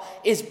all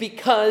is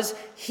because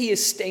he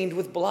is stained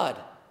with blood.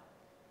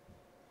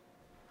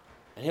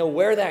 And he'll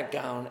wear that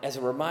gown as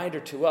a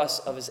reminder to us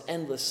of his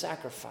endless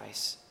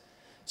sacrifice,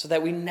 so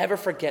that we never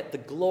forget the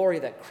glory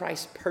that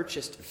Christ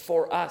purchased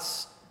for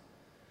us.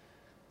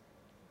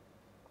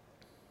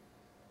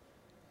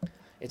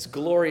 It's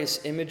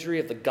glorious imagery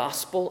of the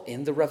gospel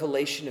in the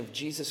revelation of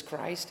Jesus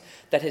Christ,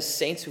 that his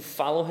saints who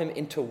follow him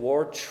into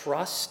war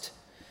trust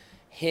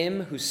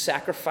him who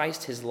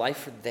sacrificed his life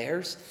for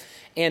theirs.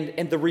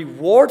 And the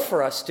reward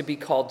for us to be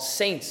called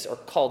saints or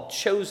called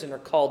chosen or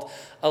called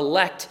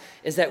elect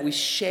is that we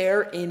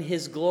share in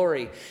his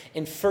glory.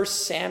 In 1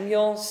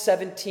 Samuel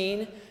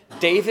 17,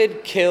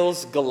 David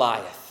kills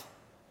Goliath.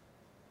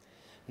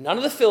 None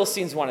of the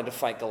Philistines wanted to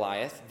fight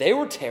Goliath. They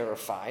were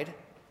terrified.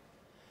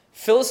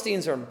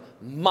 Philistines are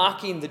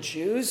mocking the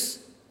Jews.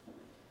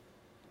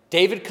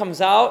 David comes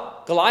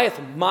out. Goliath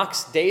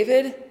mocks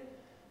David.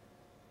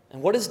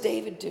 And what does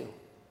David do?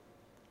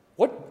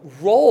 What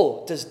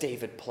role does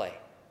David play?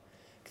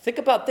 Think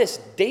about this.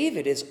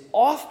 David is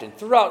often,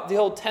 throughout the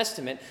Old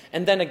Testament,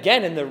 and then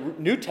again in the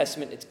New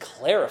Testament, it's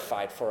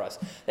clarified for us,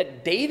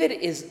 that David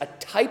is a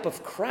type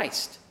of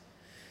Christ.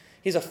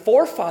 He's a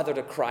forefather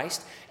to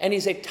Christ, and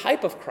he's a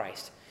type of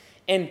Christ.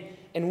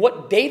 And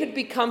what David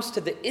becomes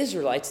to the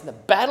Israelites in the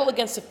battle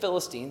against the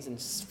Philistines in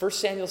 1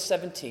 Samuel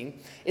 17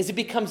 is he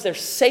becomes their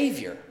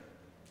savior.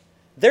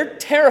 They're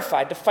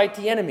terrified to fight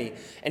the enemy.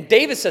 And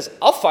David says,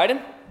 I'll fight him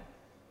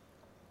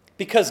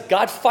because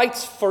God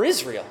fights for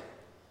Israel.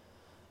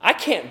 I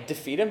can't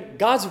defeat him.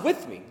 God's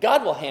with me.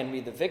 God will hand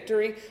me the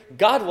victory.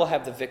 God will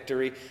have the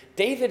victory.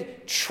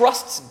 David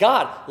trusts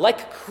God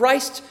like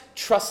Christ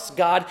trusts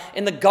God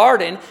in the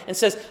garden and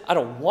says, I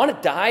don't want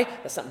to die.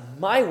 That's not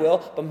my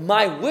will, but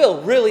my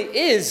will really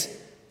is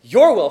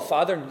your will,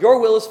 Father, and your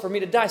will is for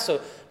me to die.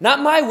 So not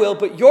my will,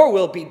 but your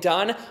will be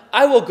done.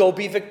 I will go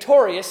be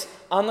victorious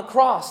on the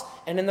cross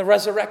and in the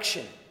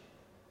resurrection.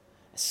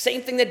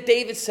 Same thing that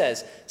David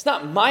says. It's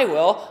not my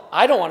will.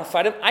 I don't want to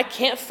fight him. I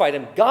can't fight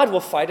him. God will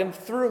fight him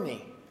through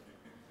me.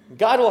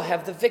 God will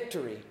have the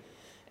victory.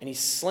 And he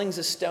slings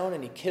a stone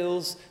and he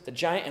kills the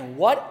giant. And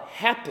what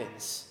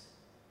happens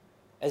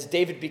as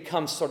David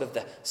becomes sort of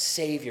the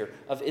savior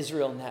of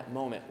Israel in that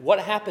moment? What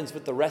happens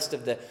with the rest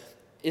of the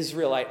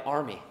Israelite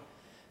army?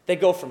 They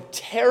go from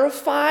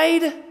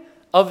terrified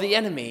of the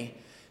enemy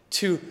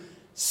to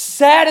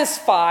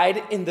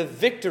satisfied in the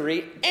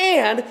victory,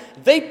 and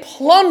they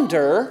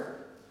plunder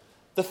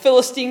the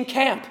Philistine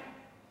camp.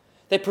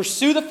 They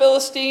pursue the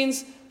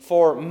Philistines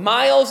for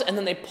miles, and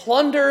then they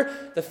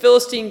plunder the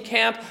Philistine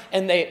camp,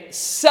 and they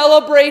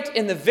celebrate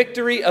in the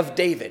victory of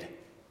David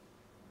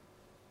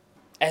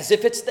as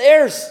if it's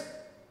theirs.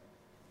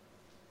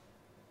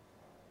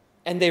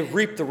 And they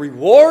reap the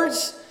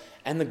rewards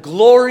and the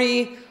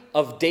glory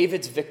of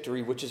David's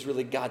victory, which is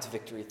really God's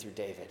victory through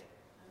David.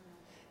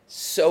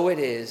 So it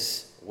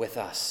is with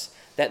us,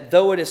 that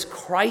though it is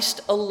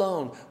Christ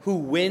alone who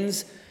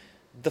wins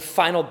the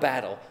final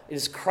battle, it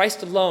is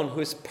Christ alone who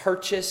has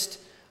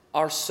purchased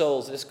our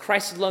souls. It is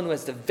Christ alone who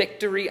has the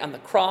victory on the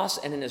cross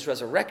and in his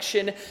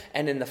resurrection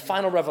and in the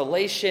final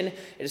revelation.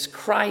 It is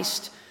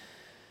Christ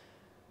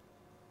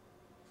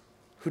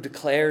who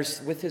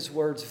declares with his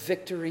words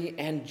victory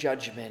and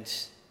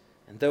judgment.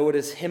 And though it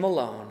is him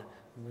alone,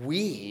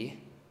 we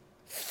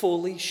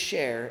fully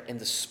share in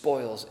the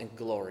spoils and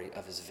glory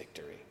of his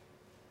victory,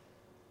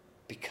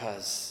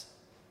 because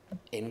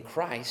in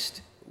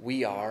Christ,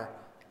 we are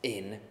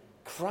in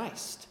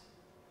Christ.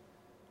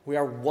 We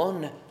are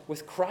one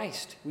with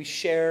Christ. We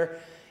share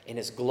in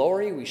his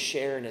glory. We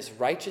share in his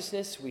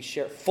righteousness. We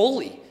share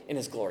fully in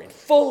his glory, and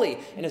fully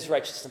in his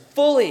righteousness, and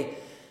fully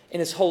in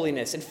his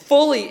holiness, and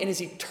fully in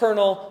his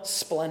eternal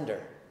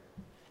splendor,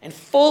 and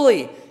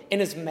fully in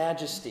his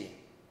majesty.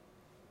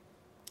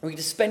 We get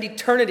to spend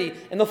eternity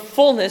in the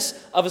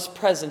fullness of his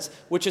presence,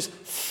 which is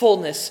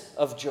fullness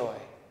of joy.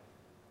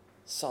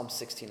 Psalm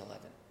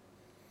 16:11.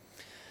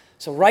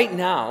 So right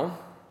now,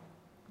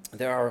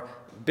 there are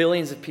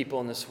billions of people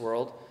in this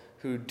world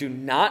who do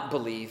not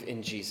believe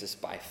in Jesus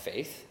by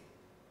faith.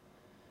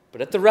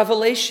 But at the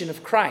revelation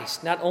of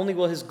Christ, not only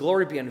will his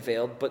glory be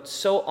unveiled, but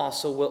so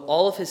also will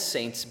all of his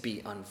saints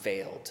be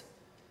unveiled.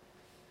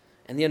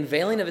 And the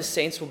unveiling of his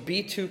saints will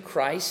be to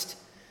Christ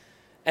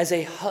as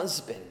a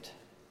husband.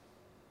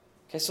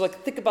 Okay, so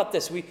think about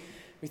this. We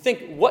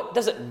think, what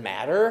does it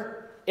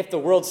matter if the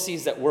world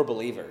sees that we're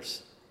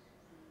believers?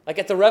 Like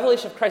at the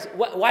revelation of Christ,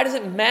 why does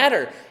it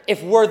matter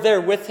if we're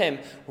there with him,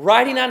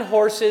 riding on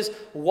horses,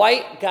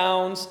 white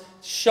gowns,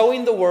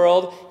 showing the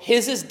world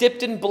his is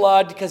dipped in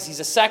blood because he's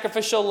a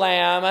sacrificial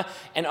lamb,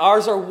 and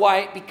ours are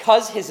white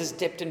because his is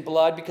dipped in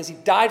blood because he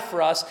died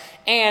for us.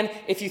 And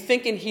if you're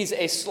thinking he's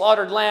a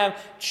slaughtered lamb,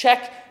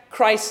 check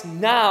Christ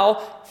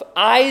now.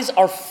 Eyes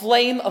are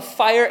flame of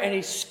fire, and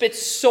he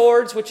spits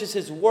swords, which is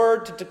his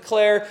word, to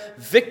declare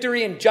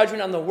victory and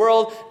judgment on the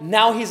world.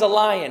 Now he's a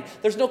lion.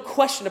 There's no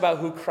question about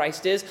who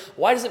Christ is.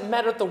 Why does it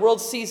matter if the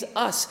world sees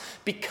us?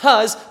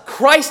 Because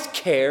Christ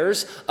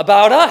cares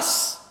about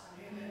us.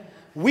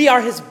 We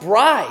are his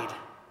bride.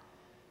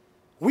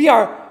 We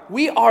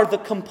are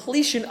the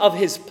completion of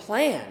his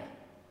plan.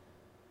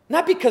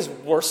 Not because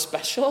we're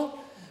special,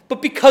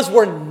 but because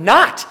we're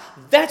not.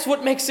 That's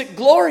what makes it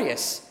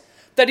glorious.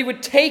 That he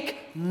would take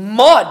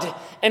mud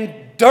and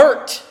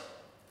dirt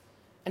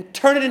and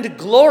turn it into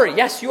glory.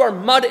 Yes, you are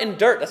mud and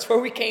dirt. That's where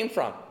we came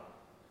from.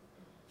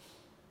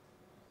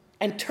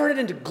 And turn it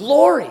into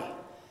glory,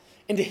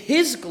 into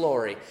his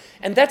glory.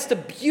 And that's the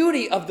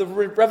beauty of the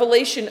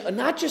revelation,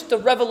 not just the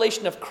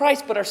revelation of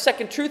Christ, but our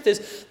second truth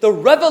is the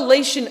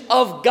revelation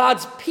of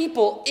God's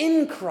people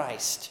in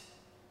Christ.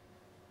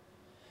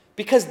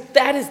 Because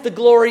that is the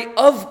glory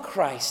of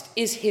Christ,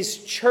 is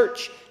his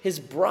church, his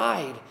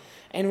bride.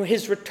 And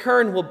his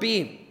return will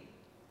be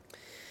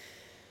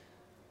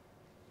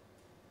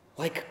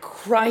like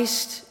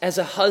Christ as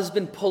a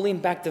husband pulling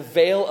back the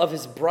veil of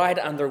his bride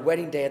on their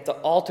wedding day at the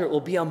altar. It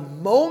will be a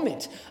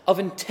moment of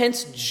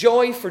intense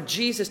joy for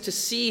Jesus to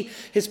see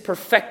his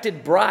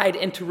perfected bride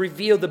and to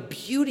reveal the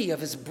beauty of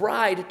his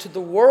bride to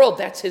the world.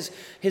 That's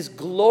his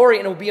glory.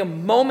 And it will be a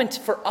moment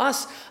for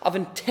us of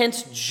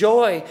intense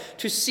joy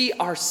to see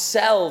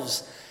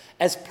ourselves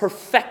as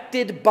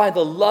perfected by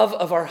the love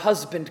of our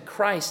husband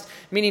Christ.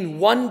 Meaning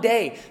one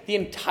day the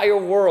entire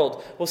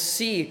world will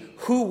see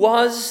who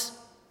was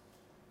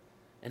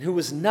and who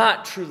was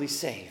not truly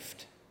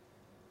saved.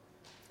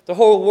 The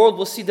whole world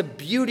will see the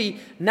beauty,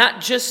 not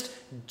just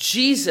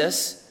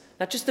Jesus,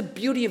 not just the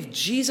beauty of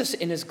Jesus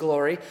in his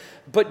glory,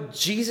 but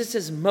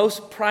Jesus'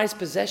 most prized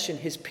possession,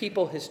 his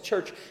people, his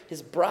church,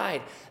 his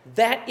bride.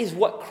 That is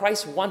what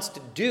Christ wants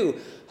to do.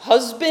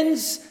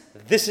 Husbands,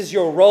 this is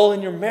your role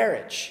in your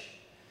marriage.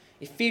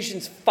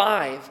 Ephesians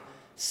 5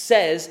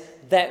 says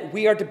that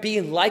we are to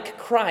be like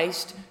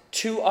Christ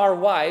to our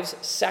wives,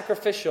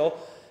 sacrificial,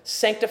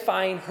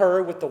 sanctifying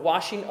her with the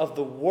washing of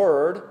the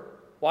word,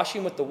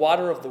 washing with the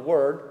water of the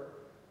word.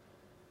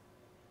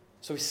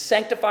 So we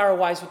sanctify our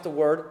wives with the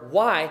word.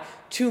 Why?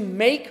 To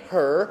make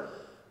her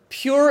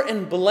pure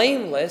and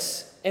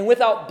blameless and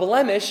without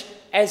blemish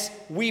as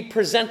we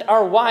present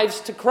our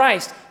wives to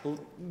Christ.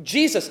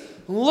 Jesus,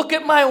 look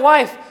at my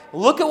wife.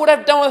 Look at what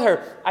I've done with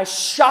her. I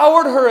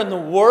showered her in the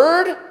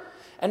word,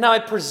 and now I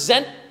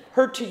present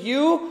her to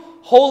you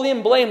holy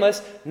and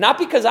blameless, not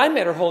because I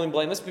made her holy and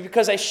blameless, but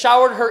because I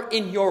showered her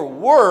in your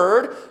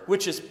word,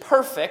 which is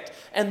perfect,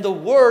 and the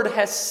word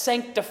has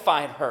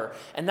sanctified her.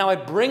 And now I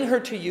bring her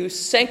to you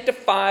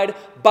sanctified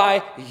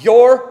by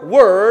your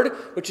word,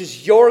 which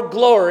is your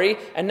glory,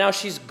 and now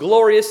she's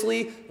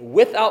gloriously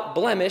without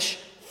blemish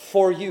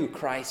for you,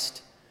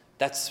 Christ.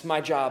 That's my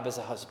job as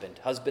a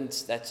husband.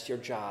 Husbands, that's your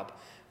job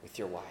with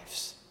your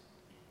wives.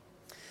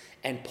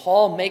 And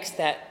Paul makes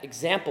that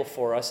example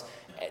for us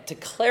to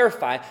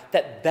clarify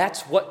that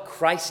that's what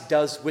Christ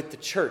does with the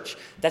church.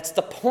 That's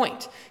the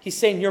point. He's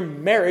saying your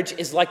marriage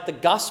is like the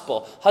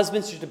gospel.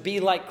 Husbands are to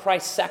be like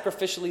Christ,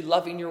 sacrificially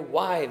loving your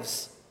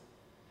wives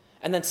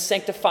and then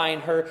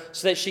sanctifying her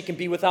so that she can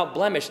be without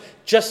blemish.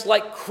 Just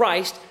like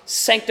Christ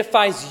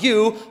sanctifies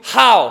you.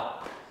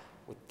 How?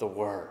 With the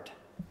word.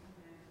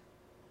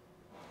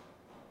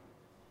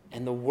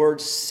 And the word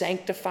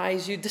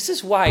sanctifies you. This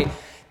is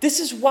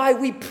why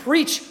we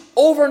preach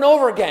over and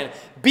over again.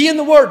 Be in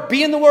the Word,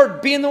 be in the Word,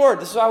 be in the Word.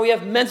 This is why we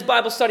have men's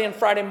Bible study on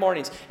Friday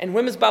mornings and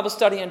women's Bible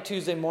study on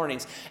Tuesday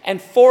mornings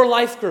and 4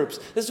 life groups.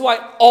 This is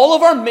why all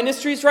of our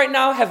ministries right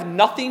now have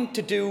nothing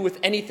to do with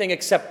anything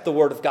except the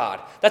Word of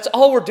God. That's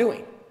all we're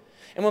doing.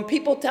 And when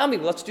people tell me,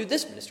 well, let's do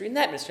this ministry and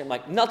that ministry, I'm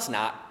like, no, it's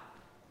not.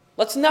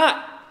 Let's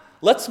not.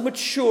 Let's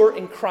mature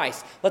in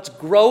Christ. Let's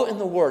grow in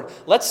the Word.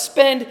 Let's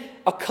spend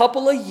a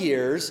couple of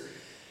years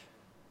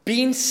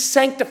being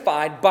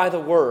sanctified by the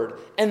Word.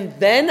 And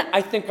then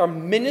I think our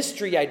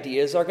ministry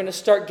ideas are going to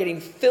start getting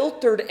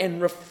filtered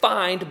and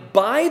refined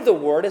by the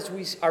Word as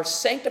we are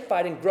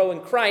sanctified and grow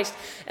in Christ.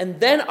 And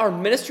then our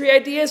ministry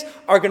ideas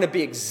are going to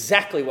be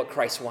exactly what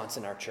Christ wants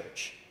in our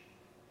church.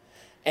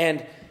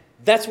 And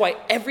that's why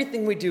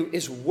everything we do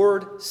is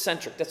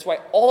Word-centric. That's why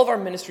all of our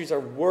ministries are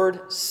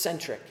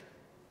Word-centric.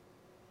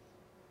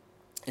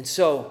 And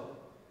so,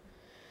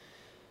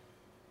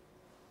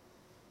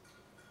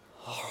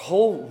 our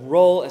whole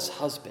role as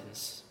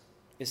husbands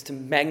is to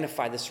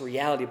magnify this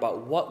reality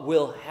about what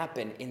will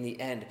happen in the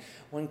end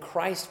when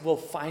Christ will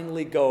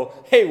finally go,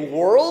 hey,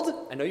 world,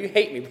 I know you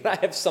hate me, but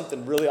I have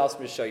something really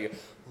awesome to show you.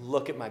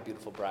 Look at my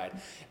beautiful bride.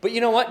 But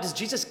you know what? Does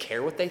Jesus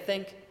care what they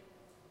think?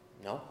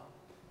 No.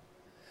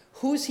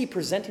 Who is he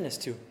presenting us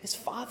to? His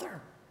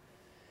Father.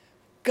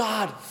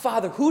 God,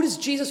 Father. Who does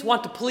Jesus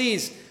want to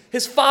please?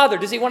 His Father.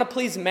 Does he want to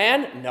please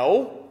man?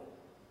 No.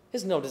 He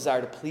has no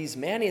desire to please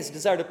man. He has a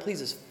desire to please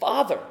his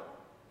Father.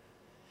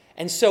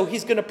 And so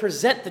he's going to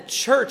present the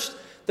church,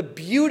 the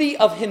beauty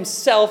of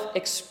himself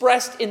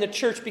expressed in the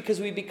church, because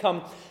we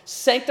become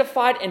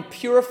sanctified and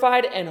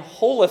purified and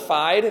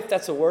holified, if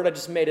that's a word, I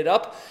just made it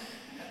up,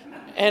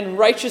 and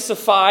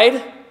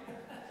righteousified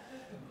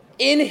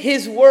in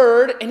his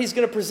word, and he's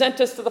going to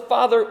present us to the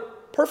Father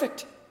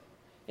perfect.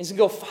 He's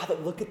going to go, Father,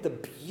 look at the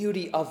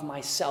beauty of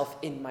myself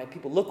in my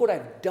people. Look what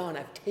I've done.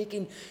 I've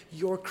taken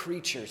your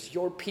creatures,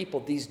 your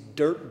people, these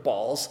dirt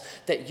balls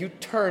that you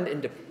turned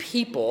into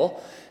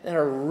people that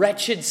are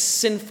wretched,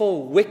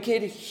 sinful,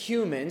 wicked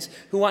humans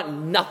who want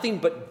nothing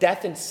but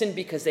death and sin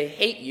because they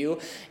hate you.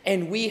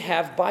 And we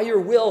have, by your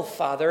will,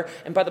 Father,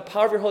 and by the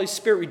power of your Holy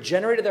Spirit,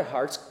 regenerated their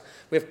hearts.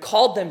 We have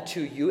called them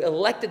to you,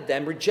 elected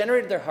them,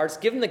 regenerated their hearts,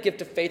 given the gift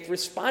of faith,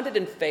 responded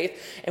in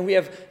faith, and we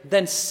have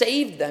then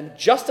saved them,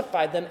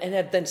 justified them, and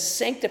have then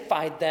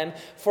sanctified them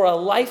for a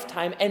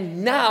lifetime.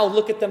 And now,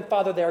 look at them,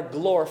 Father, they are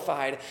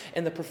glorified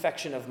in the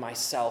perfection of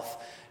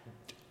myself.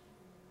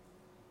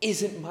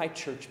 Isn't my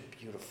church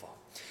beautiful?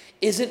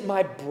 Isn't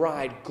my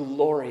bride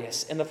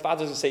glorious? And the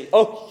Father's going to say,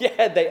 oh,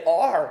 yeah, they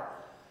are.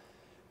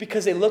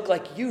 Because they look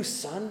like you,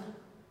 son.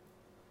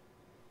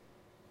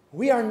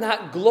 We are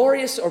not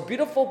glorious or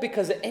beautiful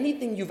because of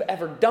anything you've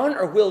ever done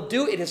or will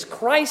do. It is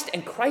Christ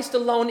and Christ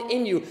alone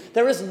in you.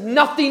 There is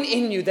nothing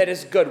in you that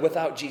is good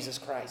without Jesus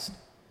Christ.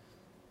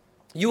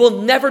 You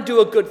will never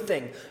do a good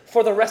thing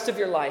for the rest of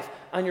your life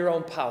on your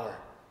own power.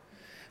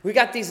 We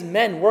got these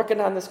men working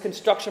on this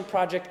construction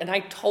project, and I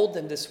told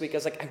them this week, I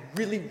was like, I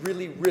really,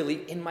 really,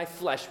 really, in my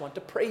flesh, want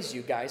to praise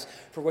you guys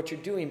for what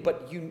you're doing,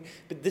 but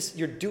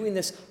you're doing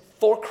this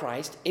for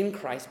Christ, in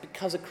Christ,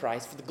 because of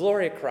Christ, for the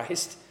glory of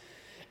Christ.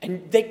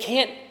 And they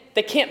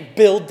can't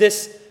build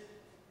this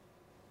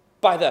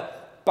by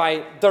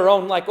their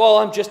own, like, well,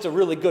 I'm just a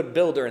really good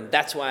builder and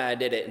that's why I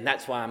did it and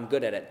that's why I'm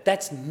good at it.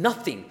 That's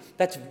nothing.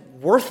 That's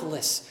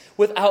worthless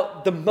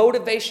without the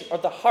motivation or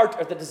the heart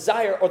or the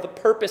desire or the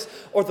purpose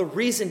or the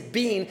reason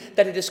being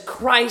that it is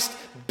Christ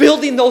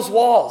building those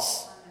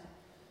walls.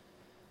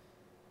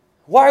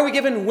 Why are we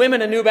giving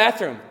women a new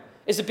bathroom?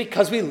 Is it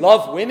because we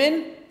love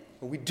women?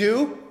 We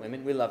do.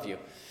 Women, we love you.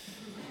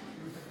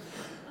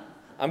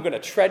 I'm going to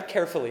tread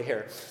carefully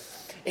here.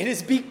 It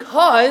is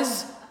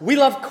because we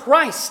love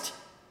Christ.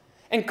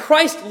 And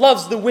Christ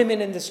loves the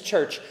women in this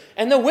church.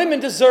 And the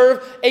women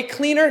deserve a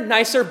cleaner,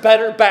 nicer,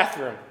 better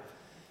bathroom.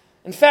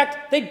 In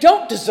fact, they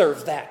don't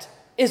deserve that,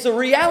 is a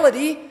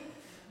reality.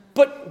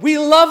 But we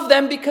love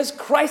them because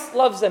Christ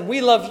loves them.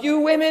 We love you,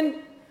 women,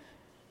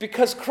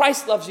 because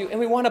Christ loves you. And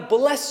we want to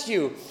bless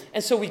you.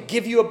 And so we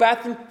give you a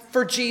bathroom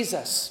for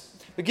Jesus.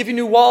 We give you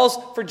new walls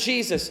for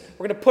Jesus.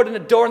 We're going to put in a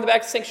door in the back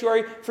of the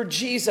sanctuary for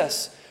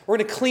Jesus. We're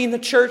going to clean the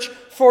church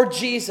for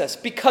Jesus,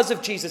 because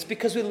of Jesus,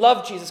 because we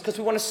love Jesus, because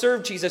we want to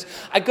serve Jesus.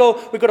 We go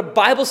to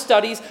Bible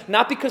studies,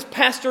 not because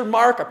Pastor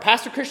Mark or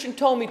Pastor Christian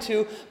told me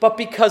to, but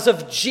because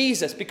of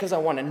Jesus, because I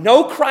want to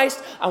know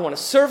Christ, I want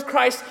to serve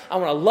Christ, I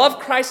want to love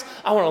Christ,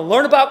 I want to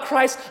learn about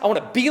Christ, I want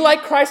to be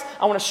like Christ,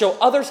 I want to show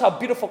others how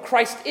beautiful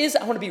Christ is,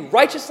 I want to be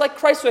righteous like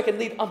Christ so I can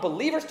lead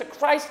unbelievers to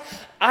Christ.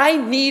 I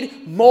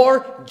need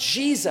more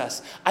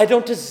Jesus. I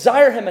don't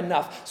desire him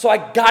enough, so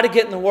I got to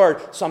get in the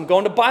Word. So I'm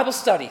going to Bible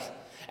studies.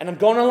 And I'm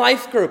going to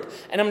life group,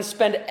 and I'm going to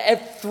spend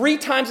 3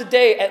 times a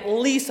day at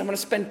least, I'm going to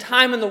spend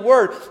time in the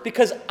Word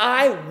because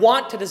I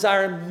want to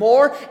desire Him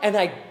more, and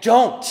I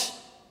don't.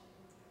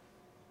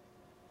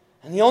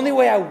 And the only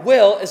way I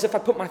will is if I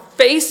put my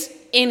face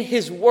in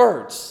His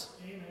words.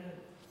 Amen.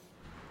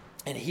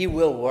 And He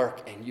will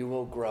work, and you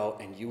will grow,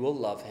 and you will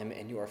love Him,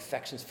 and your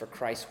affections for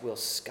Christ will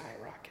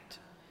skyrocket.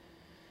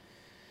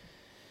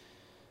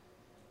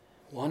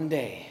 One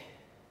day,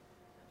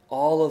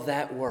 all of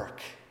that work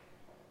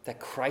that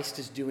Christ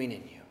is doing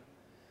in you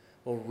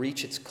will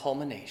reach its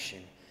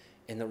culmination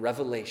in the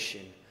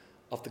revelation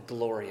of the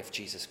glory of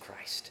Jesus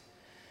Christ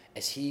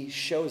as he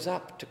shows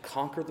up to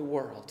conquer the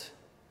world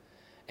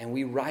and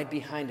we ride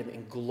behind him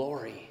in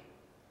glory,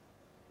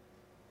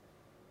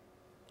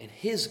 in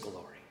his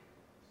glory,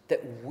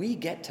 that we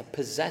get to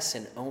possess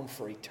and own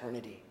for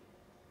eternity.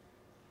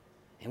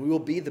 And we will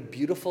be the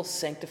beautiful,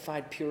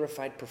 sanctified,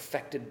 purified,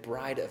 perfected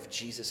bride of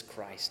Jesus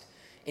Christ,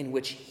 in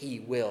which he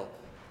will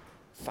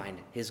find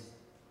his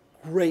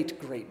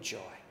great, great joy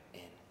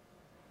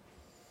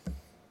in.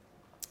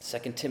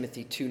 2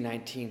 Timothy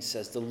 2:19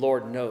 says, "The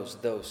Lord knows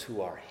those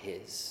who are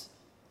his.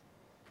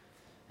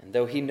 And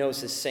though he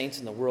knows his saints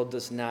and the world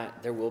does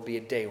not, there will be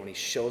a day when he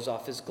shows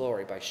off his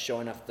glory by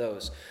showing off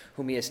those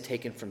whom he has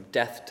taken from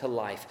death to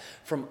life,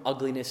 from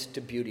ugliness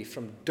to beauty,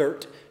 from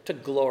dirt to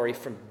glory,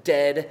 from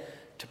dead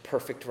to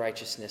perfect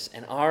righteousness.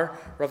 And our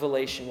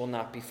revelation will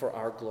not be for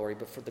our glory,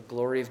 but for the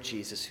glory of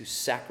Jesus, whose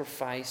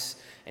sacrifice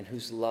and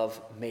whose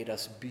love made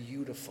us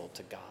beautiful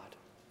to God."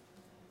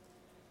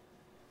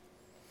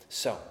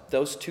 So,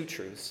 those two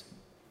truths,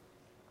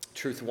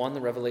 truth one,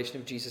 the revelation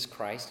of Jesus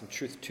Christ, and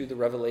truth two, the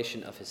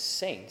revelation of his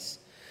saints,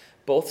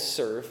 both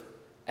serve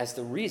as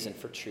the reason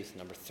for truth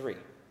number three,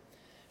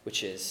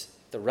 which is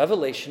the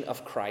revelation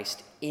of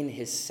Christ in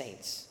his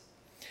saints.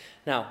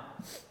 Now,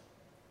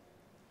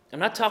 I'm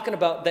not talking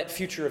about that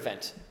future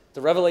event,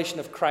 the revelation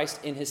of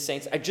Christ in his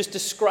saints. I just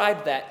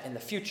described that in the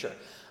future.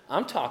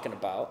 I'm talking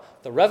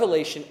about the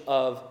revelation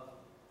of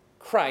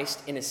Christ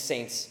in his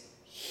saints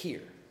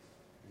here,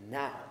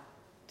 now,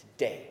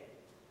 today.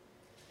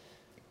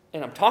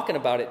 And I'm talking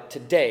about it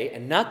today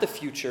and not the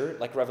future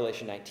like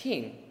Revelation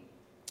 19,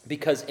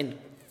 because in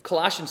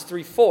Colossians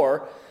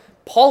 3:4,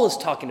 Paul is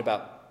talking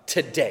about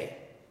today.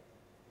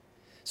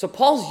 So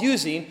Paul's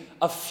using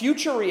a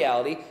future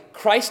reality.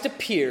 Christ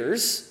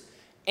appears,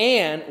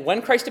 and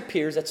when Christ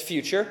appears, that's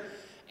future.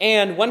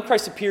 And when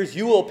Christ appears,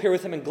 you will appear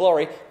with him in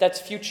glory. That's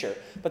future.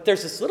 But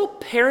there's this little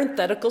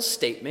parenthetical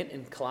statement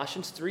in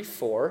Colossians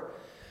 3:4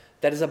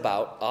 that is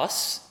about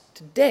us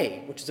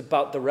today, which is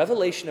about the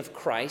revelation of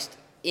Christ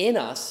in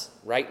us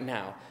right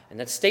now. And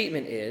that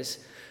statement is,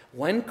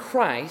 when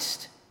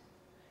Christ,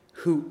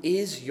 who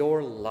is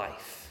your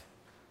life,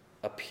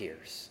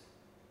 appears.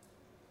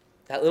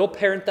 That little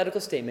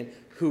parenthetical statement,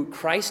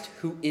 Christ,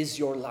 who is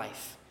your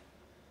life.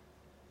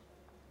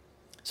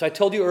 So I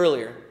told you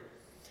earlier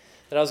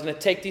that I was going to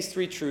take these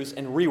three truths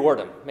and reword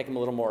them, make them a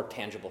little more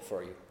tangible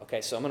for you. Okay,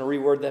 so I'm going to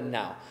reword them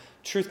now.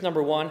 Truth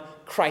number one,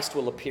 Christ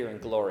will appear in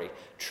glory.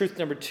 Truth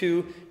number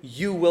two,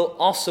 you will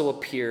also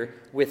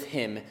appear with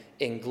him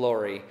in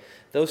glory.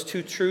 Those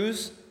two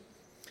truths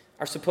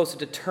are supposed to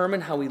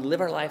determine how we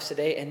live our lives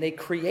today, and they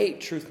create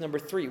truth number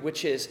three,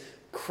 which is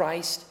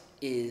Christ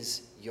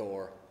is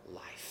your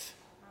life.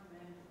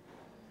 Amen.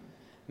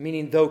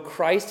 Meaning, though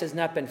Christ has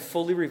not been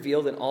fully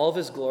revealed in all of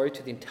his glory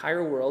to the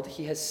entire world,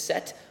 he has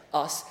set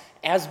us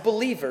as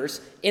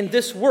believers in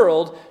this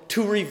world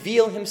to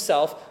reveal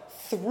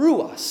himself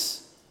through us.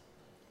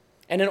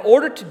 And in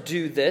order to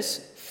do this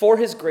for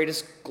his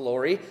greatest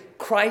glory,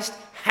 Christ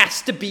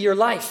has to be your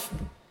life.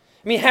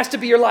 I mean, it has to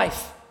be your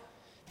life.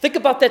 Think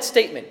about that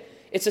statement.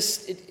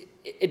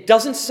 It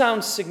doesn't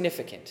sound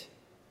significant.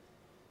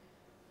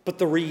 But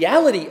the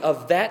reality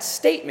of that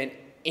statement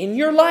in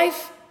your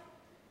life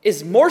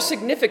is more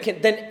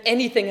significant than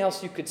anything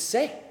else you could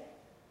say.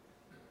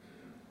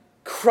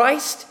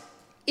 Christ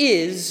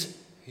is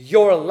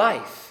your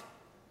life.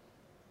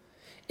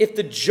 If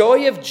the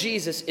joy of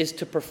Jesus is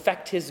to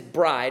perfect his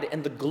bride,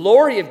 and the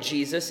glory of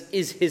Jesus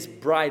is his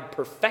bride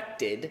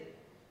perfected,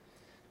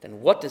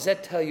 then what does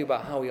that tell you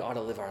about how we ought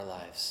to live our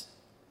lives?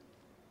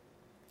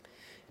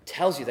 It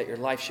tells you that your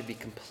life should be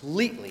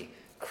completely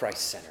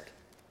Christ-centered.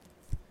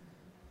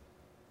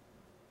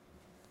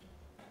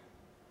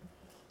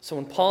 So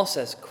when Paul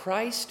says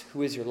Christ,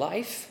 who is your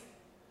life,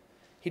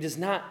 he's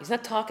not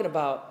talking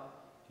about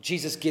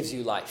Jesus gives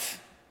you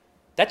life.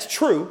 That's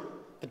true,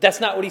 but that's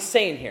not what he's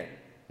saying here.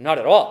 Not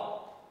at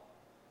all.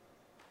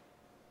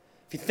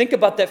 If you think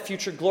about that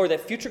future glory,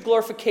 that future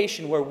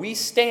glorification where we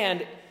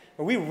stand,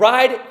 where we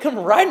come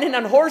riding in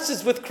on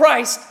horses with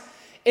Christ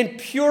in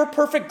pure,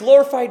 perfect,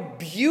 glorified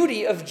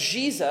beauty of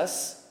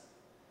Jesus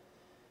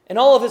and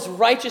all of his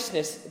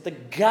righteousness, the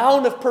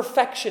gown of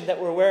perfection that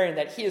we're wearing,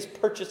 that he has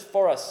purchased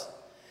for us.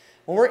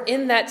 When we're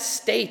in that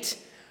state,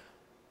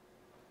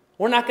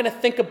 we're not going to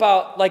think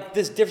about like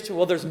this difference.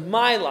 Well, there's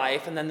my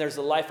life, and then there's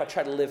the life I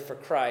try to live for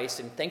Christ.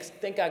 And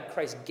thank God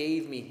Christ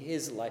gave me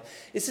his life.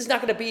 This is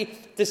not going to be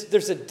this.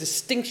 There's a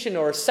distinction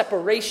or a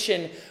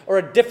separation or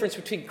a difference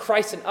between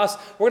Christ and us.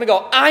 We're going to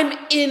go, I'm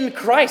in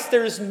Christ.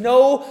 There is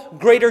no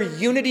greater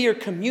unity or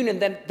communion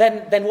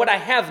than what I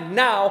have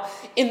now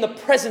in the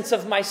presence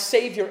of my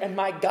Savior and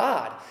my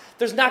God.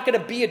 There's not going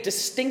to be a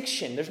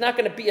distinction. There's not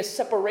going to be a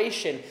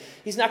separation.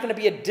 He's not going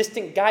to be a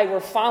distant guy we're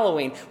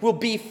following. We'll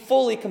be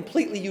fully,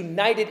 completely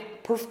united,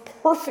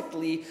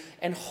 perfectly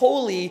and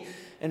wholly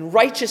and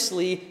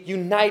righteously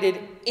united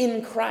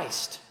in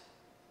Christ.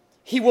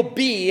 He will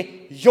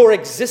be your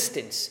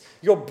existence,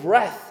 your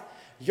breath,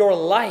 your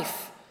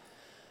life.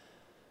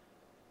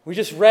 We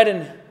just read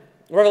in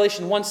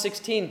Revelation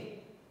 1:16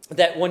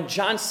 that when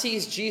John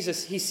sees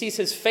Jesus, he sees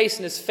his face,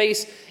 and his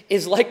face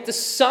is like the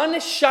sun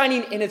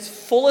shining in its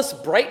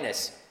fullest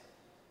brightness.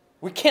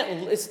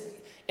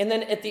 And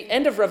then at the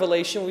end of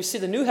Revelation, we see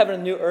the new heaven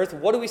and new earth.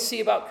 What do we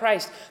see about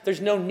Christ?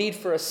 There's no need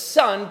for a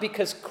sun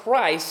because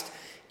Christ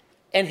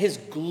and his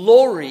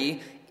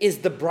glory is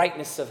the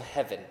brightness of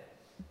heaven.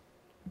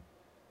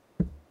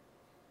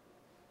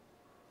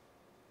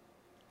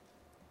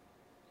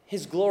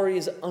 His glory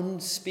is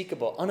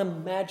unspeakable,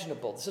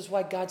 unimaginable. This is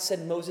why God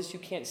said, Moses, you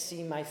can't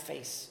see my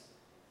face.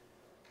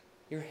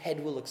 Your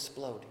head will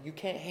explode. You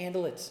can't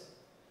handle it.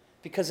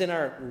 Because in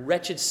our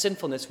wretched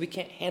sinfulness, we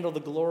can't handle the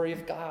glory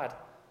of God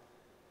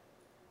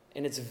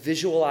in its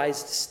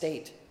visualized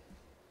state.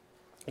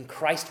 And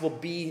Christ will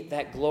be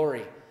that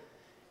glory.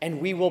 And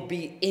we will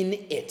be in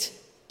it.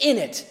 In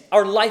it.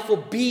 Our life will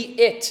be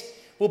it.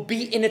 We'll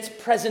be in its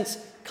presence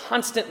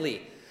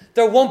constantly.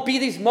 There won't be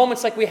these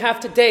moments like we have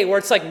today where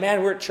it's like,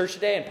 man, we're at church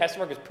today and Pastor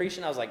Mark was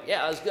preaching. I was like,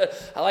 yeah, that was good.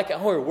 I like it. Oh,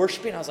 we were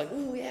worshiping. I was like,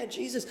 ooh, yeah,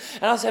 Jesus.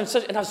 And I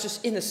was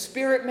just in the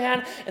spirit,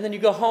 man. And then you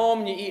go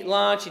home and you eat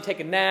lunch, you take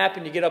a nap,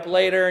 and you get up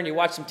later and you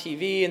watch some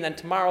TV, and then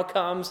tomorrow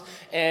comes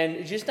and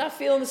you're just not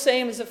feeling the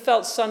same as it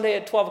felt Sunday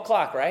at 12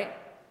 o'clock, right?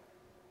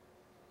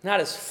 Not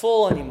as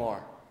full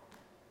anymore.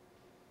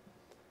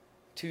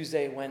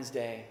 Tuesday,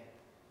 Wednesday,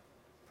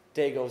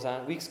 day goes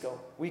on,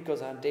 week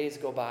goes on, days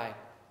go by.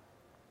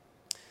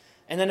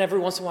 And then every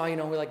once in a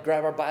while, we like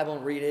grab our Bible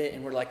and read it,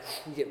 and we're like,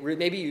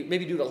 maybe you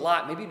do it a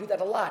lot, maybe you do that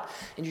a lot,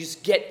 and you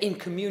just get in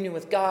communion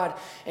with God,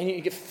 and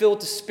you get filled with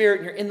the Spirit,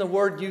 and you're in the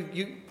Word,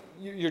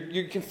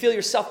 you can feel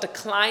yourself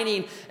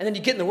declining, and then you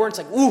get in the Word, and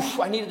it's like,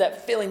 oof, I needed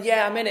that feeling,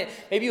 yeah, I'm in it.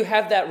 Maybe you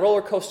have that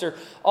roller coaster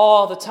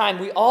all the time.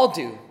 We all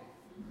do.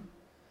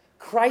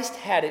 Christ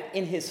had it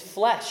in his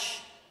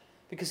flesh,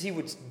 because he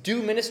would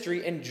do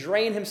ministry and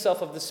drain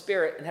himself of the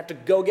Spirit and have to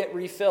go get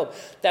refilled.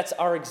 That's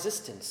our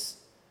existence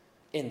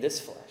in this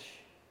flesh.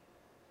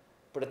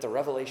 But at the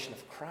revelation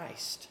of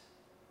Christ,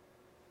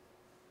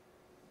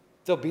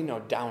 there'll be no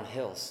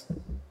downhills.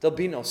 There'll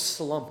be no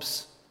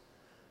slumps.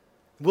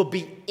 We'll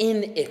be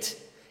in it.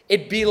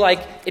 It'd be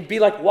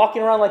like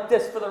walking around like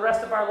this for the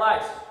rest of our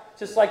lives.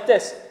 Just like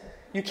this.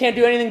 You can't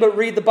do anything but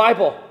read the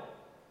Bible.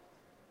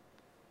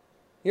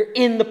 You're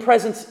in the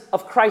presence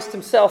of Christ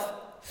himself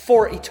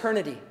for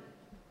eternity.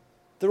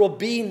 There will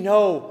be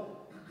no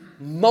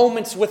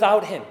moments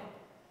without him.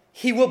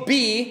 He will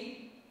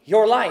be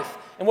your life.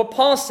 And what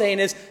Paul's saying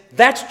is,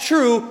 that's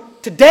true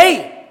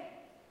today.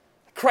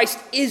 Christ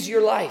is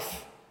your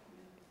life.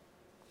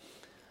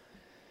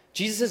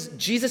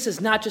 Jesus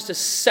is not just a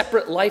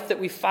separate life that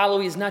we follow.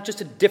 He's not just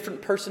a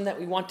different person that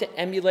we want to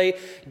emulate.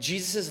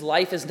 Jesus'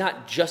 life is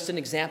not just an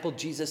example.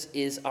 Jesus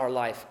is our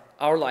life.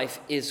 Our life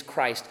is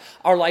Christ.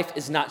 Our life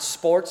is not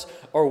sports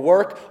or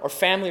work or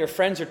family or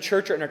friends or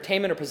church or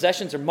entertainment or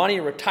possessions or money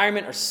or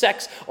retirement or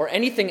sex or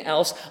anything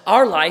else.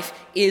 Our life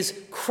is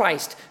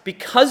Christ.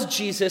 Because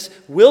Jesus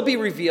will be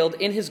revealed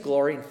in his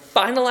glory and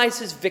finalize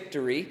his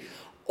victory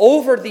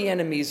over the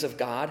enemies of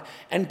God,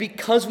 and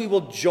because we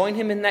will join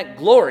him in that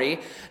glory,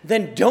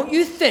 then don't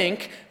you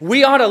think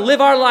we ought to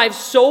live our lives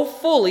so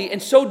fully and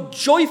so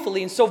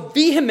joyfully and so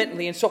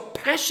vehemently and so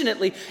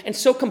passionately and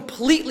so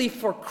completely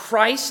for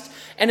Christ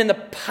and in the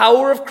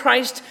power of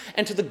Christ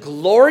and to the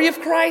glory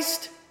of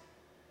Christ?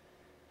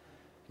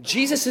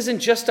 Jesus isn't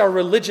just our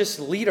religious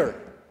leader.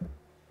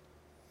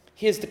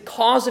 He is the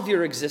cause of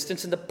your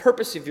existence and the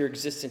purpose of your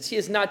existence. He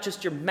is not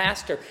just your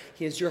master.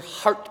 He is your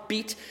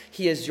heartbeat.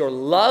 He is your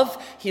love.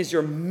 He is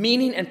your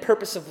meaning and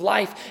purpose of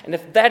life. And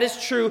if that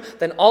is true,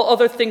 then all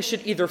other things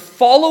should either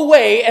fall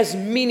away as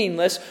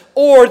meaningless,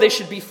 or they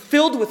should be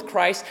filled with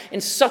Christ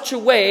in such a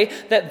way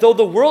that though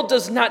the world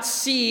does not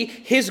see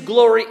his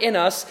glory in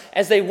us,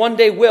 as they one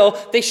day will,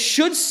 they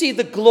should see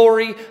the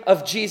glory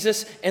of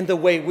Jesus in the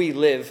way we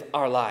live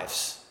our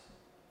lives.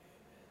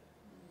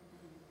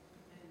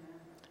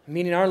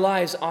 Meaning our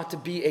lives ought to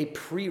be a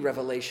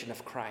pre-revelation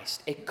of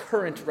Christ, a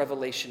current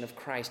revelation of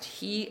Christ.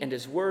 He and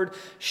his word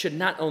should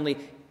not only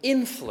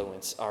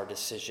influence our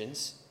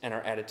decisions and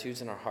our attitudes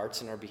and our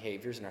hearts and our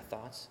behaviors and our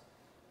thoughts.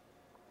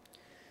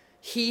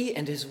 He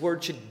and his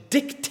word should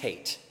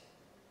dictate,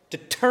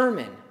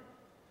 determine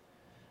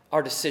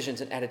our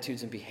decisions and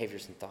attitudes and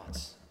behaviors and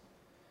thoughts.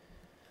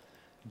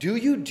 Do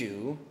you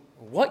do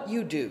what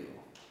you do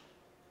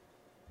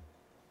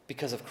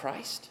because of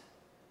Christ?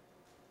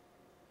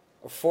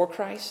 Or for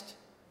Christ,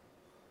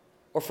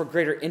 or for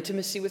greater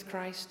intimacy with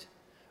Christ,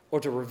 or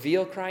to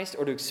reveal Christ,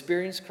 or to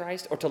experience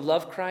Christ, or to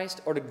love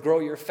Christ, or to grow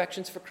your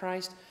affections for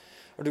Christ,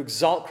 or to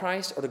exalt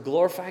Christ, or to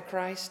glorify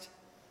Christ,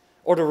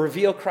 or to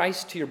reveal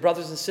Christ to your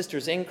brothers and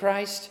sisters in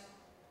Christ?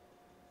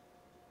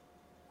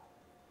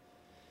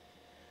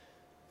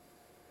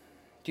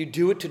 Do you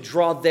do it to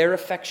draw their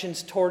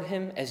affections toward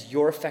him as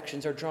your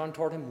affections are drawn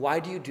toward him? Why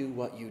do you do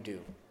what you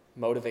do?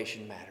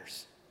 Motivation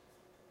matters.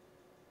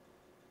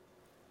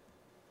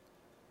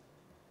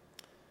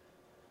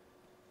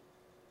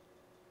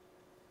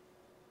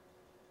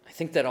 I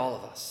think that all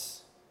of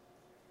us.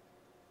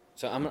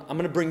 So I'm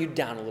going to bring you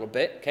down a little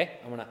bit, okay?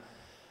 I'm going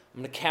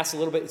to cast a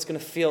little bit. It's going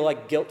to feel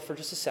like guilt for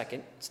just a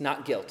second. It's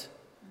not guilt.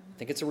 I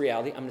think it's a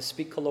reality. I'm going to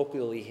speak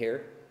colloquially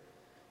here,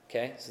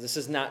 Okay? So this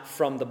is not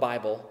from the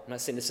Bible. I'm not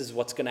saying this is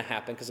what's going to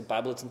happen because the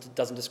Bible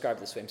doesn't describe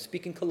it this way. I'm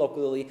speaking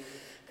colloquially,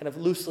 kind of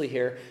loosely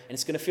here, and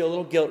it's going to feel a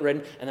little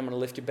guilt-ridden, and I'm going to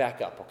lift you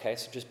back up, okay?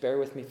 So just bear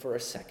with me for a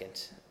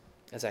second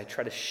as I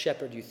try to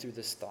shepherd you through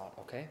this thought,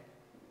 okay?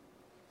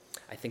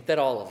 I think that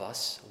all of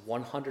us,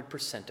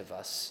 100% of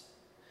us,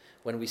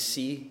 when we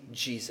see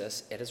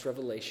Jesus at his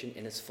revelation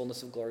in his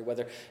fullness of glory,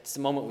 whether it's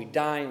the moment we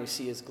die and we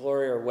see his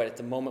glory or at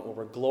the moment where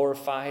we're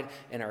glorified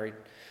in our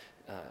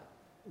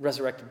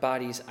resurrected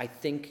bodies, I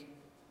think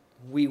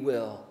we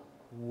will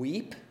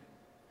weep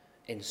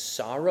in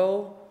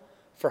sorrow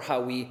for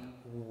how we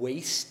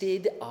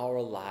wasted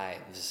our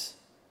lives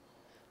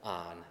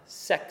on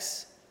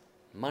sex,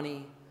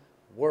 money,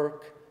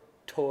 work,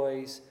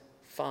 toys,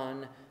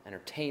 fun,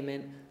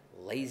 entertainment,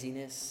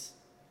 laziness.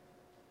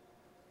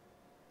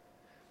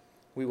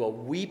 We will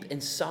weep in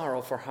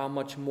sorrow for how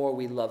much more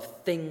we love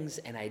things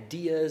and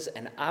ideas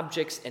and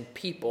objects and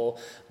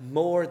people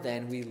more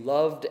than we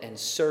loved and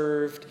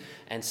served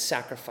and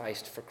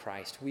sacrificed for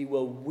Christ. We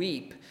will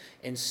weep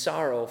in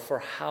sorrow for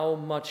how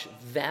much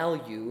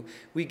value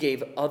we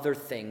gave other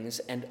things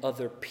and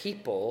other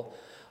people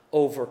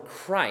over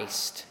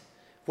Christ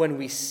when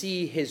we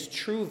see his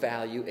true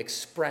value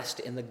expressed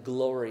in the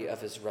glory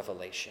of his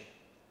revelation.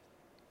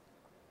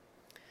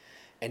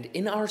 And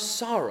in our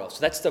sorrow, so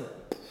that's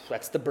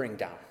the bring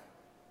down.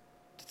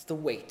 That's the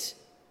weight.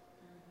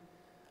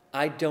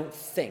 I don't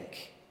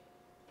think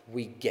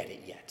we get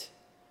it yet.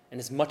 And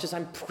as much as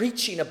I'm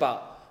preaching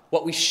about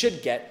what we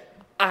should get,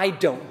 I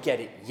don't get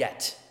it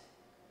yet.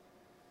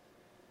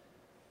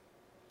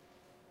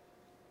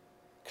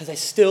 Because I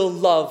still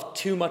love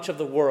too much of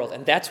the world.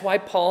 And that's why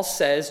Paul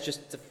says,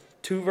 just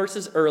 2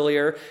 verses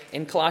earlier,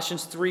 in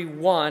Colossians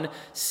 3:1,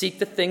 seek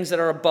the things that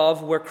are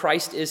above where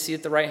Christ is, seated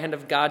at the right hand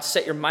of God.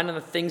 Set your mind on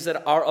the things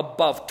that are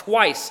above.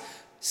 Twice,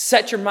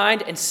 set your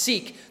mind and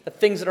seek the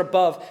things that are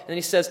above. And then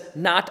he says,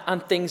 not on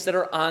things that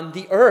are on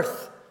the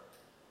earth.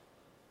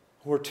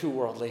 We're too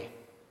worldly.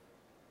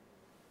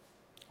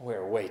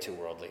 We're way too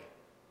worldly.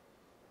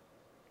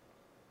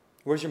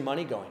 Where's your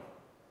money going?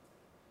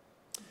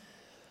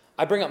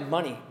 I bring up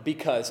money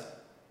because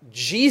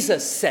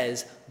Jesus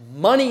says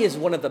money is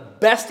one of the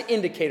best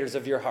indicators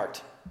of your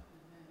heart.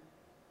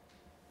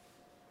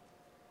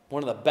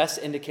 One of the best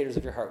indicators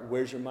of your heart.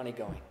 Where's your money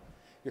going?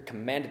 You're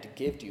commanded to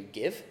give. Do you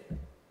give?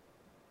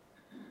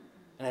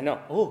 And I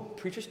know,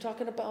 preacher's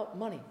talking about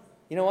money.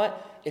 You know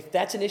what? If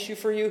that's an issue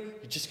for you,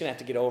 you're just going to have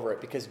to get over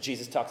it because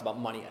Jesus talks about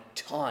money a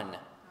ton. Amen.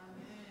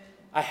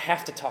 I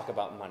have to talk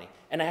about money.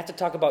 And I have to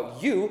talk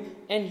about you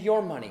and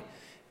your money.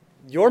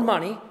 Your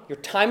money, your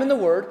time in the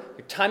Word,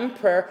 your time in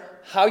prayer,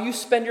 how you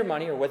spend your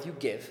money or whether you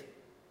give,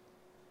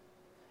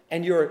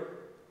 and your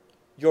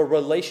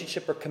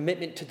relationship or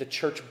commitment to the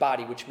church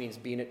body, which means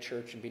being at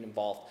church and being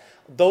involved.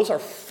 Those are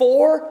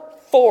four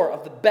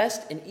of the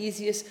best and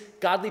easiest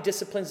godly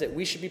disciplines that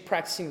we should be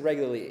practicing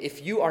regularly.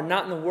 If you are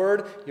not in the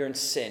Word, you're in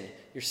sin.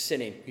 You're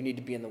sinning. You need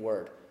to be in the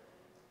Word.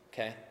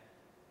 Okay?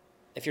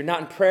 If you're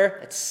not in prayer,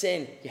 that's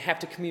sin. You have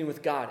to commune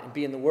with God and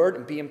be in the Word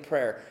and be in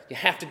prayer. You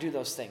have to do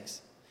those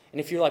things. And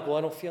if you're like, well,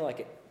 I don't feel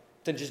like it,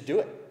 then just do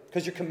it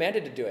because you're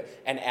commanded to do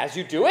it. And as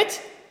you do it,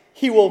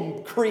 he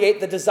will create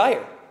the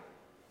desire.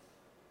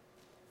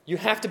 You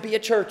have to be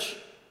at church.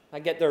 I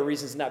get there are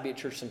reasons to not be at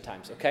church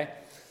sometimes, okay?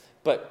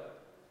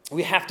 But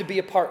we have to be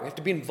a part. We have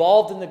to be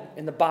involved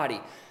in the body.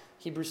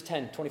 Hebrews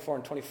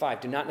 10:24-25.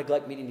 Do not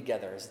neglect meeting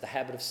together as the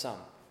habit of some.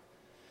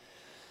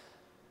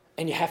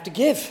 And you have to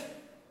give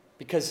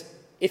because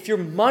if you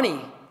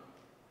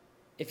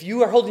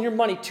are holding your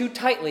money too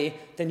tightly,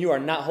 then you are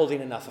not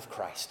holding enough of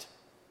Christ.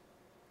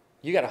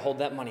 You got to hold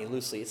that money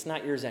loosely. It's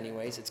not yours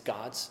anyways. It's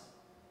God's.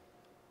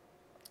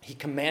 He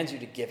commands you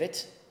to give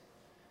it.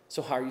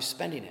 So how are you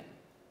spending it?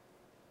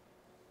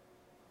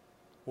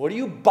 What are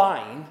you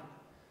buying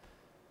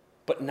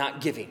but not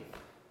giving?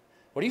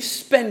 What are you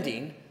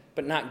spending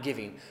but not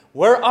giving?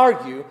 Where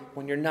are you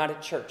when you're not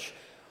at church?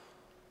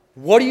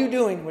 What are you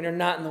doing when you're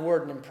not in the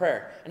Word and in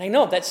prayer? And I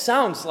know that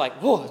sounds like,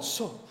 it's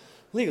so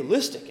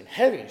legalistic and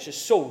heavy. It's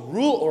just so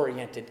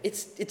rule-oriented.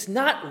 It's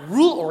not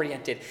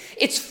rule-oriented.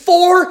 It's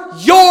for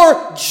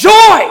your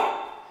joy.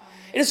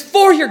 It is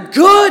for your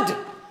good.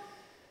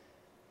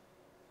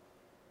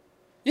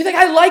 You think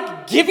I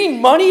like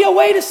giving money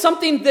away to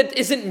something that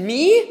isn't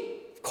me?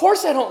 Of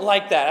course I don't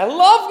like that. I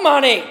love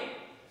money.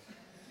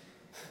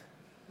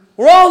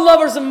 We're all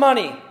lovers of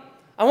money.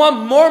 I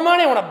want more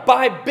money. I want to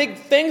buy big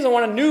things. I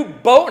want a new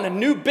boat and a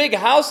new big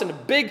house and a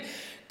big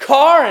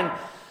car, and I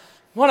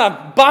want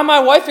to buy my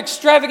wife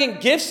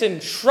extravagant gifts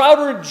and shroud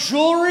her in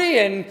jewelry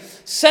and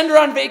send her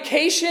on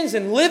vacations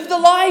and live the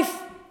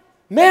life.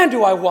 Man,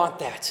 do I want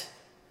that.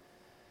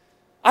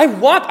 I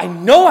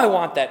know I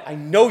want that. I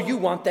know you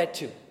want that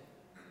too.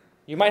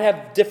 You might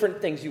have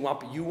different things you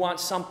want, but you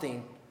want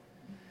something.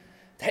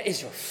 That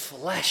is your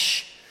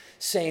flesh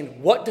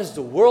saying, what does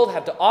the world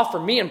have to offer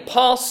me? And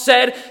Paul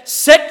said,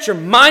 set your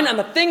mind on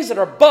the things that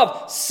are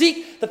above.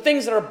 Seek the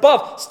things that are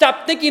above.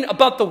 Stop thinking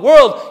about the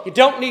world. You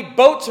don't need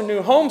boats or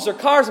new homes or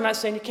cars. I'm not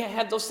saying you can't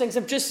have those things.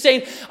 I'm just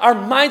saying our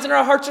minds and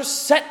our hearts are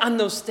set on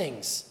those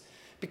things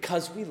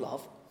Because we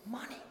love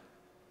money.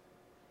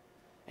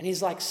 And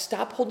he's like,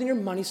 stop holding your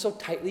money so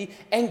tightly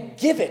and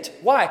give it.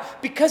 Why?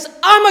 Because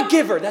I'm a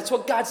giver. That's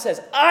what God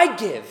says. I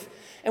give.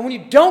 And when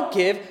you don't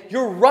give,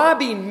 you're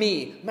robbing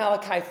me.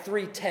 Malachi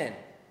 3:10.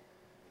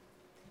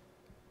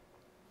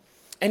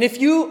 And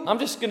if you, I'm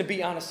just going to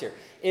be honest here.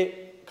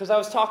 Because I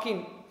was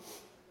talking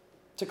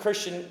to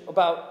Christian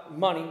about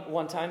money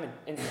one time,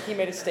 and he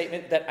made a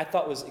statement that I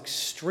thought was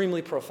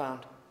extremely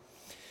profound.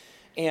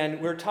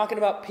 And we were talking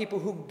about people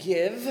who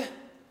give,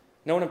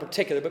 no one in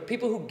particular, but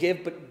people who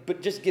give,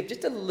 but just give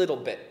just a little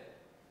bit,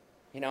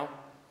 you know?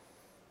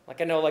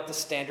 Like I know like the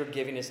standard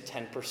giving is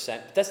 10%,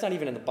 but that's not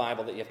even in the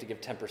Bible that you have to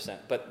give 10%,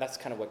 but that's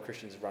kind of what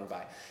Christians run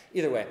by.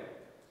 Either way,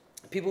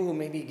 people who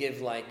maybe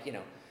give like, you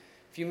know,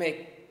 if you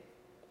make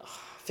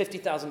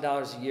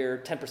 $50,000 a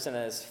year,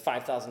 10% is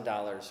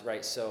 $5,000,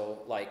 right? So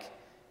like,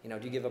 you know,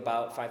 do you give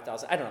about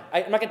 $5,000? I don't know.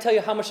 I'm not going to tell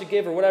you how much to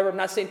give or whatever. I'm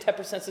not saying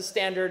 10% is the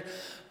standard.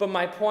 But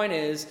my point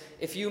is,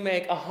 if you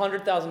make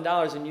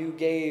 $100,000 and you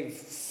gave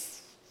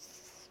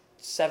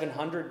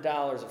 $700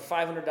 or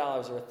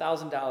 $500 or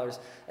 $1,000,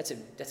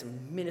 that's a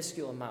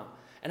minuscule amount.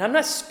 And I'm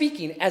not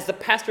speaking as the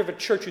pastor of a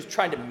church who's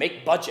trying to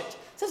make budget.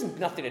 This has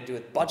nothing to do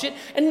with budget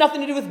and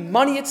nothing to do with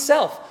money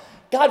itself.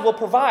 God will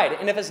provide.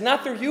 And if it's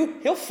not through you,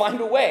 he'll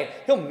find a way.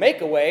 He'll make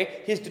a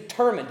way. He's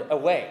determined a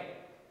way.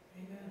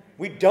 Amen.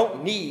 We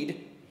don't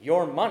need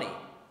your money.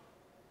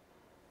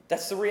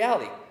 That's the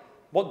reality.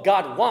 What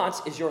God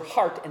wants is your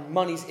heart, and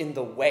money's in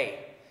the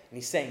way. And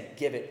he's saying,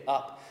 give it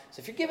up. So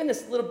if you're giving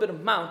this little bit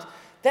amount,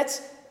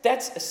 that's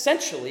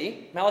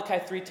essentially, Malachi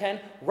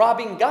 3:10,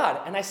 robbing God.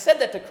 And I said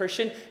that to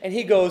Christian, and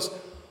he goes,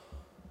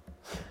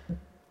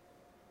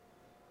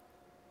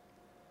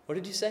 what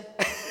did you say?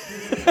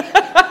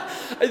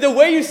 The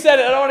way you said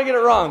it, I don't want to get it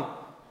wrong.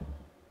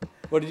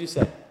 What did you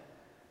say?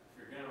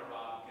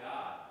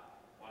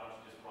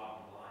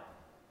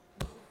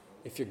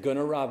 If you're going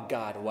to rob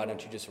God, why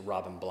don't you just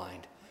rob him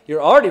blind?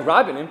 You're already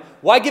robbing him.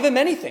 Why give him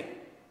anything?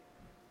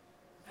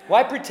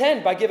 Why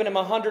pretend by giving him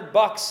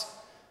 $100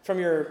 from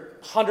your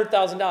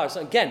 $100,000?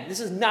 So again, this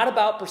is not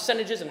about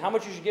percentages and how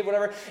much you should give,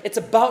 whatever. It's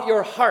about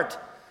your heart.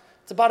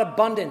 It's about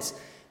abundance.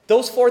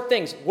 Those four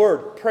things,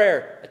 word,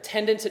 prayer,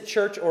 attendance at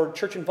church or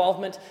church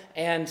involvement,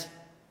 and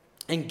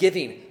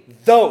giving,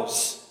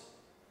 those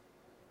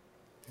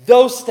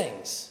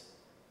things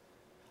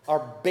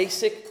are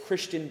basic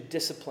Christian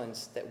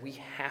disciplines that we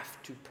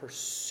have to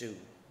pursue.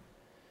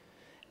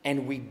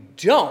 And we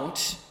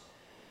don't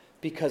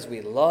because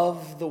we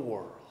love the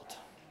world.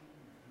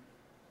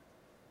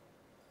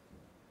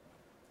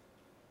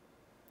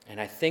 And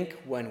I think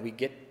when we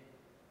get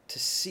to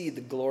see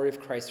the glory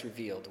of Christ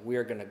revealed,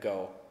 we're going to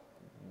go,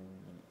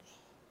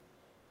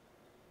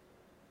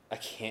 I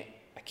can't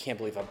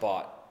believe I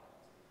bought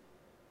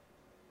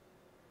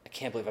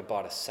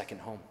a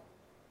second home.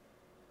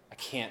 I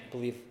can't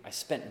believe I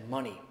spent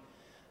money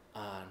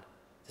on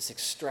this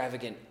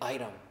extravagant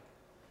item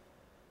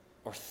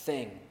or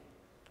thing,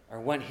 or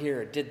went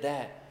here or did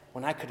that,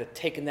 when I could have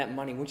taken that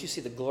money. Wouldn't you see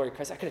the glory of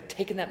Christ? I could have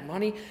taken that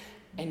money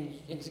and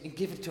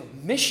give it to a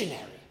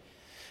missionary,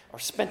 or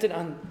spent it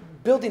on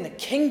building the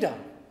kingdom.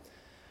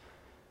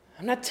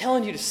 I'm not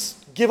telling you to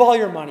give all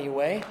your money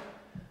away,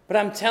 but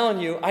I'm telling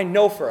you, I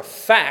know for a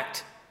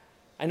fact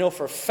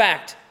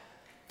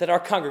that our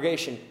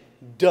congregation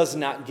does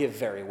not give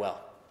very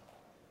well.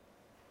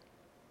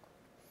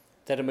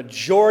 That a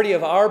majority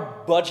of our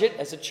budget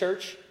as a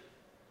church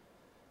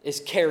is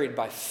carried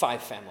by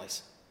 5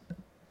 families.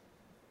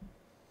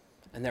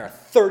 And there are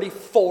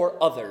 34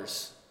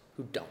 others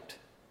who don't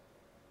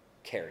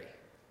carry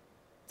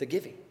the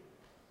giving.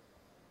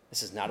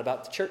 This is not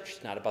about the church,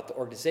 not about the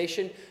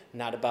organization,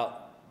 not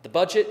about the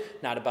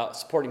budget, not about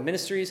supporting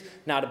ministries,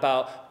 not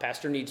about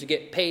pastor needs to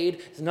get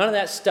paid. It's none of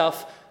that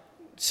stuff.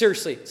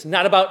 Seriously, it's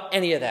not about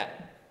any of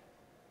that.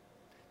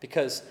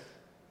 Because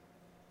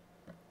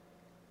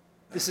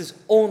this is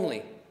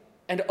only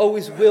and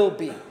always will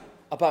be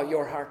about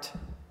your heart.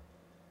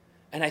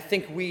 And I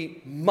think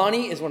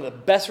money is one of the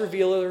best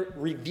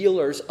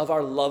revealers of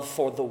our love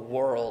for the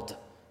world.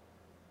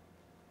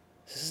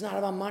 This is not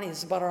about money, this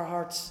is about our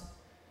hearts.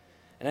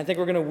 And I think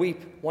we're going to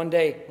weep one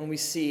day when we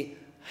see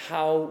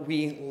how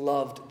we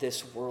loved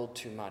this world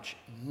too much.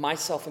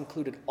 Myself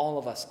included, all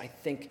of us, I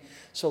think.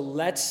 So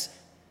let's...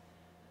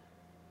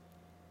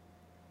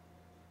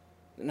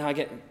 Now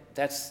again,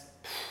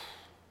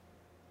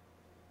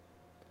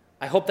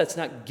 I hope that's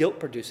not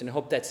guilt-producing. I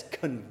hope that's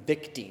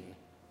convicting.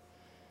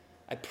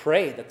 I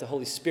pray that the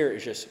Holy Spirit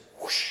is just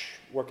whoosh,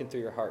 working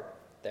through your heart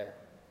there.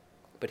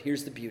 But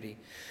here's the beauty.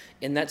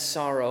 In that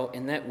sorrow,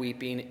 in that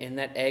weeping, in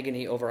that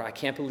agony over, I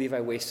can't believe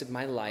I wasted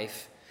my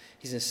life,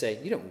 he's going to say,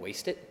 you didn't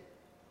waste it.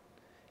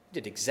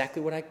 You did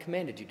exactly what I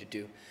commanded you to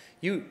do.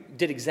 You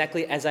did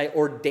exactly as I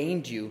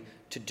ordained you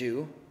to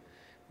do.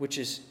 which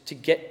is to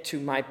get to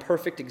my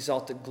perfect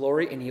exalted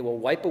glory, and he will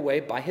wipe away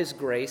by his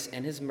grace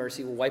and his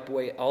mercy, will wipe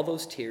away all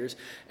those tears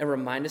and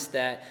remind us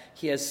that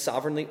he has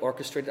sovereignly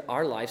orchestrated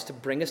our lives to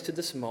bring us to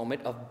this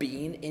moment of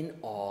being in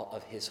awe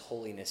of his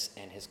holiness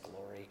and his glory.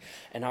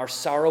 And our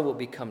sorrow will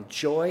become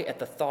joy at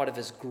the thought of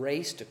his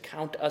grace to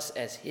count us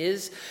as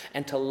his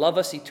and to love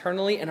us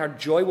eternally, and our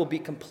joy will be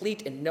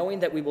complete in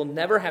knowing that we will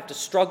never have to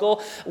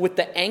struggle with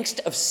the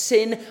angst of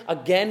sin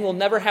again. We'll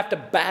never have to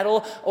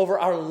battle over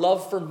our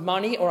love for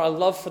money or our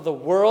love for the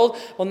world.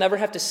 We'll never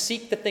have to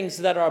seek the things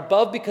that are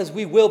above, because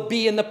we will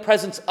be in the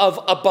presence of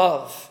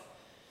above.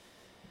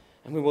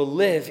 And we will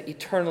live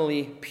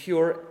eternally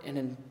pure and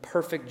in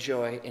perfect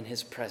joy in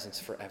his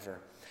presence forever.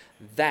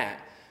 That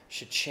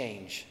should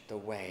change the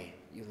way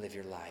you live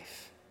your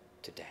life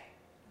today.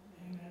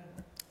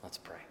 Amen. Let's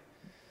pray.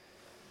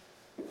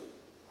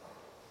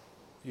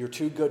 You're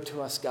too good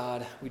to us,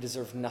 God. We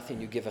deserve nothing.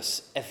 You give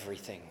us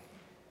everything.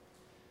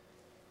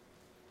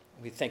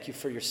 We thank you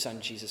for your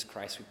Son, Jesus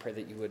Christ. We pray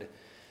that you would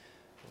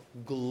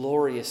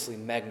gloriously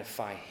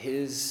magnify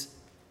his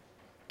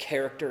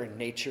character and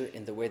nature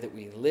in the way that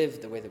we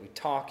live, the way that we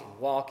talk and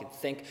walk and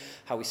think,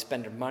 how we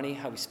spend our money,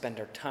 how we spend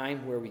our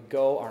time, where we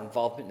go, our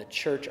involvement in the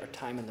church, our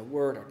time in the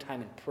Word, our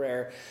time in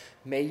prayer.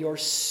 May your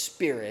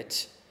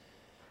Spirit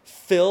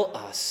fill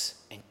us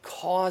and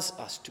cause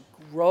us to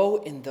grow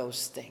in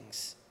those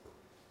things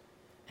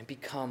and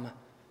become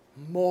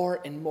more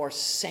and more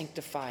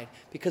sanctified,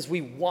 because we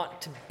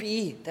want to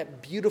be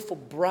that beautiful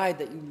bride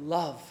that you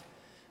love.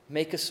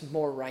 Make us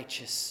more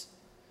righteous.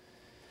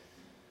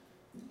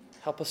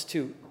 Help us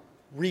to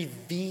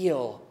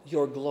reveal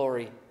your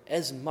glory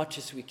as much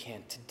as we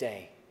can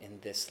today in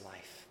this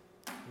life.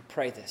 We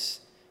pray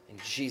this in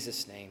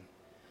Jesus' name.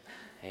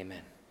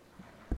 Amen.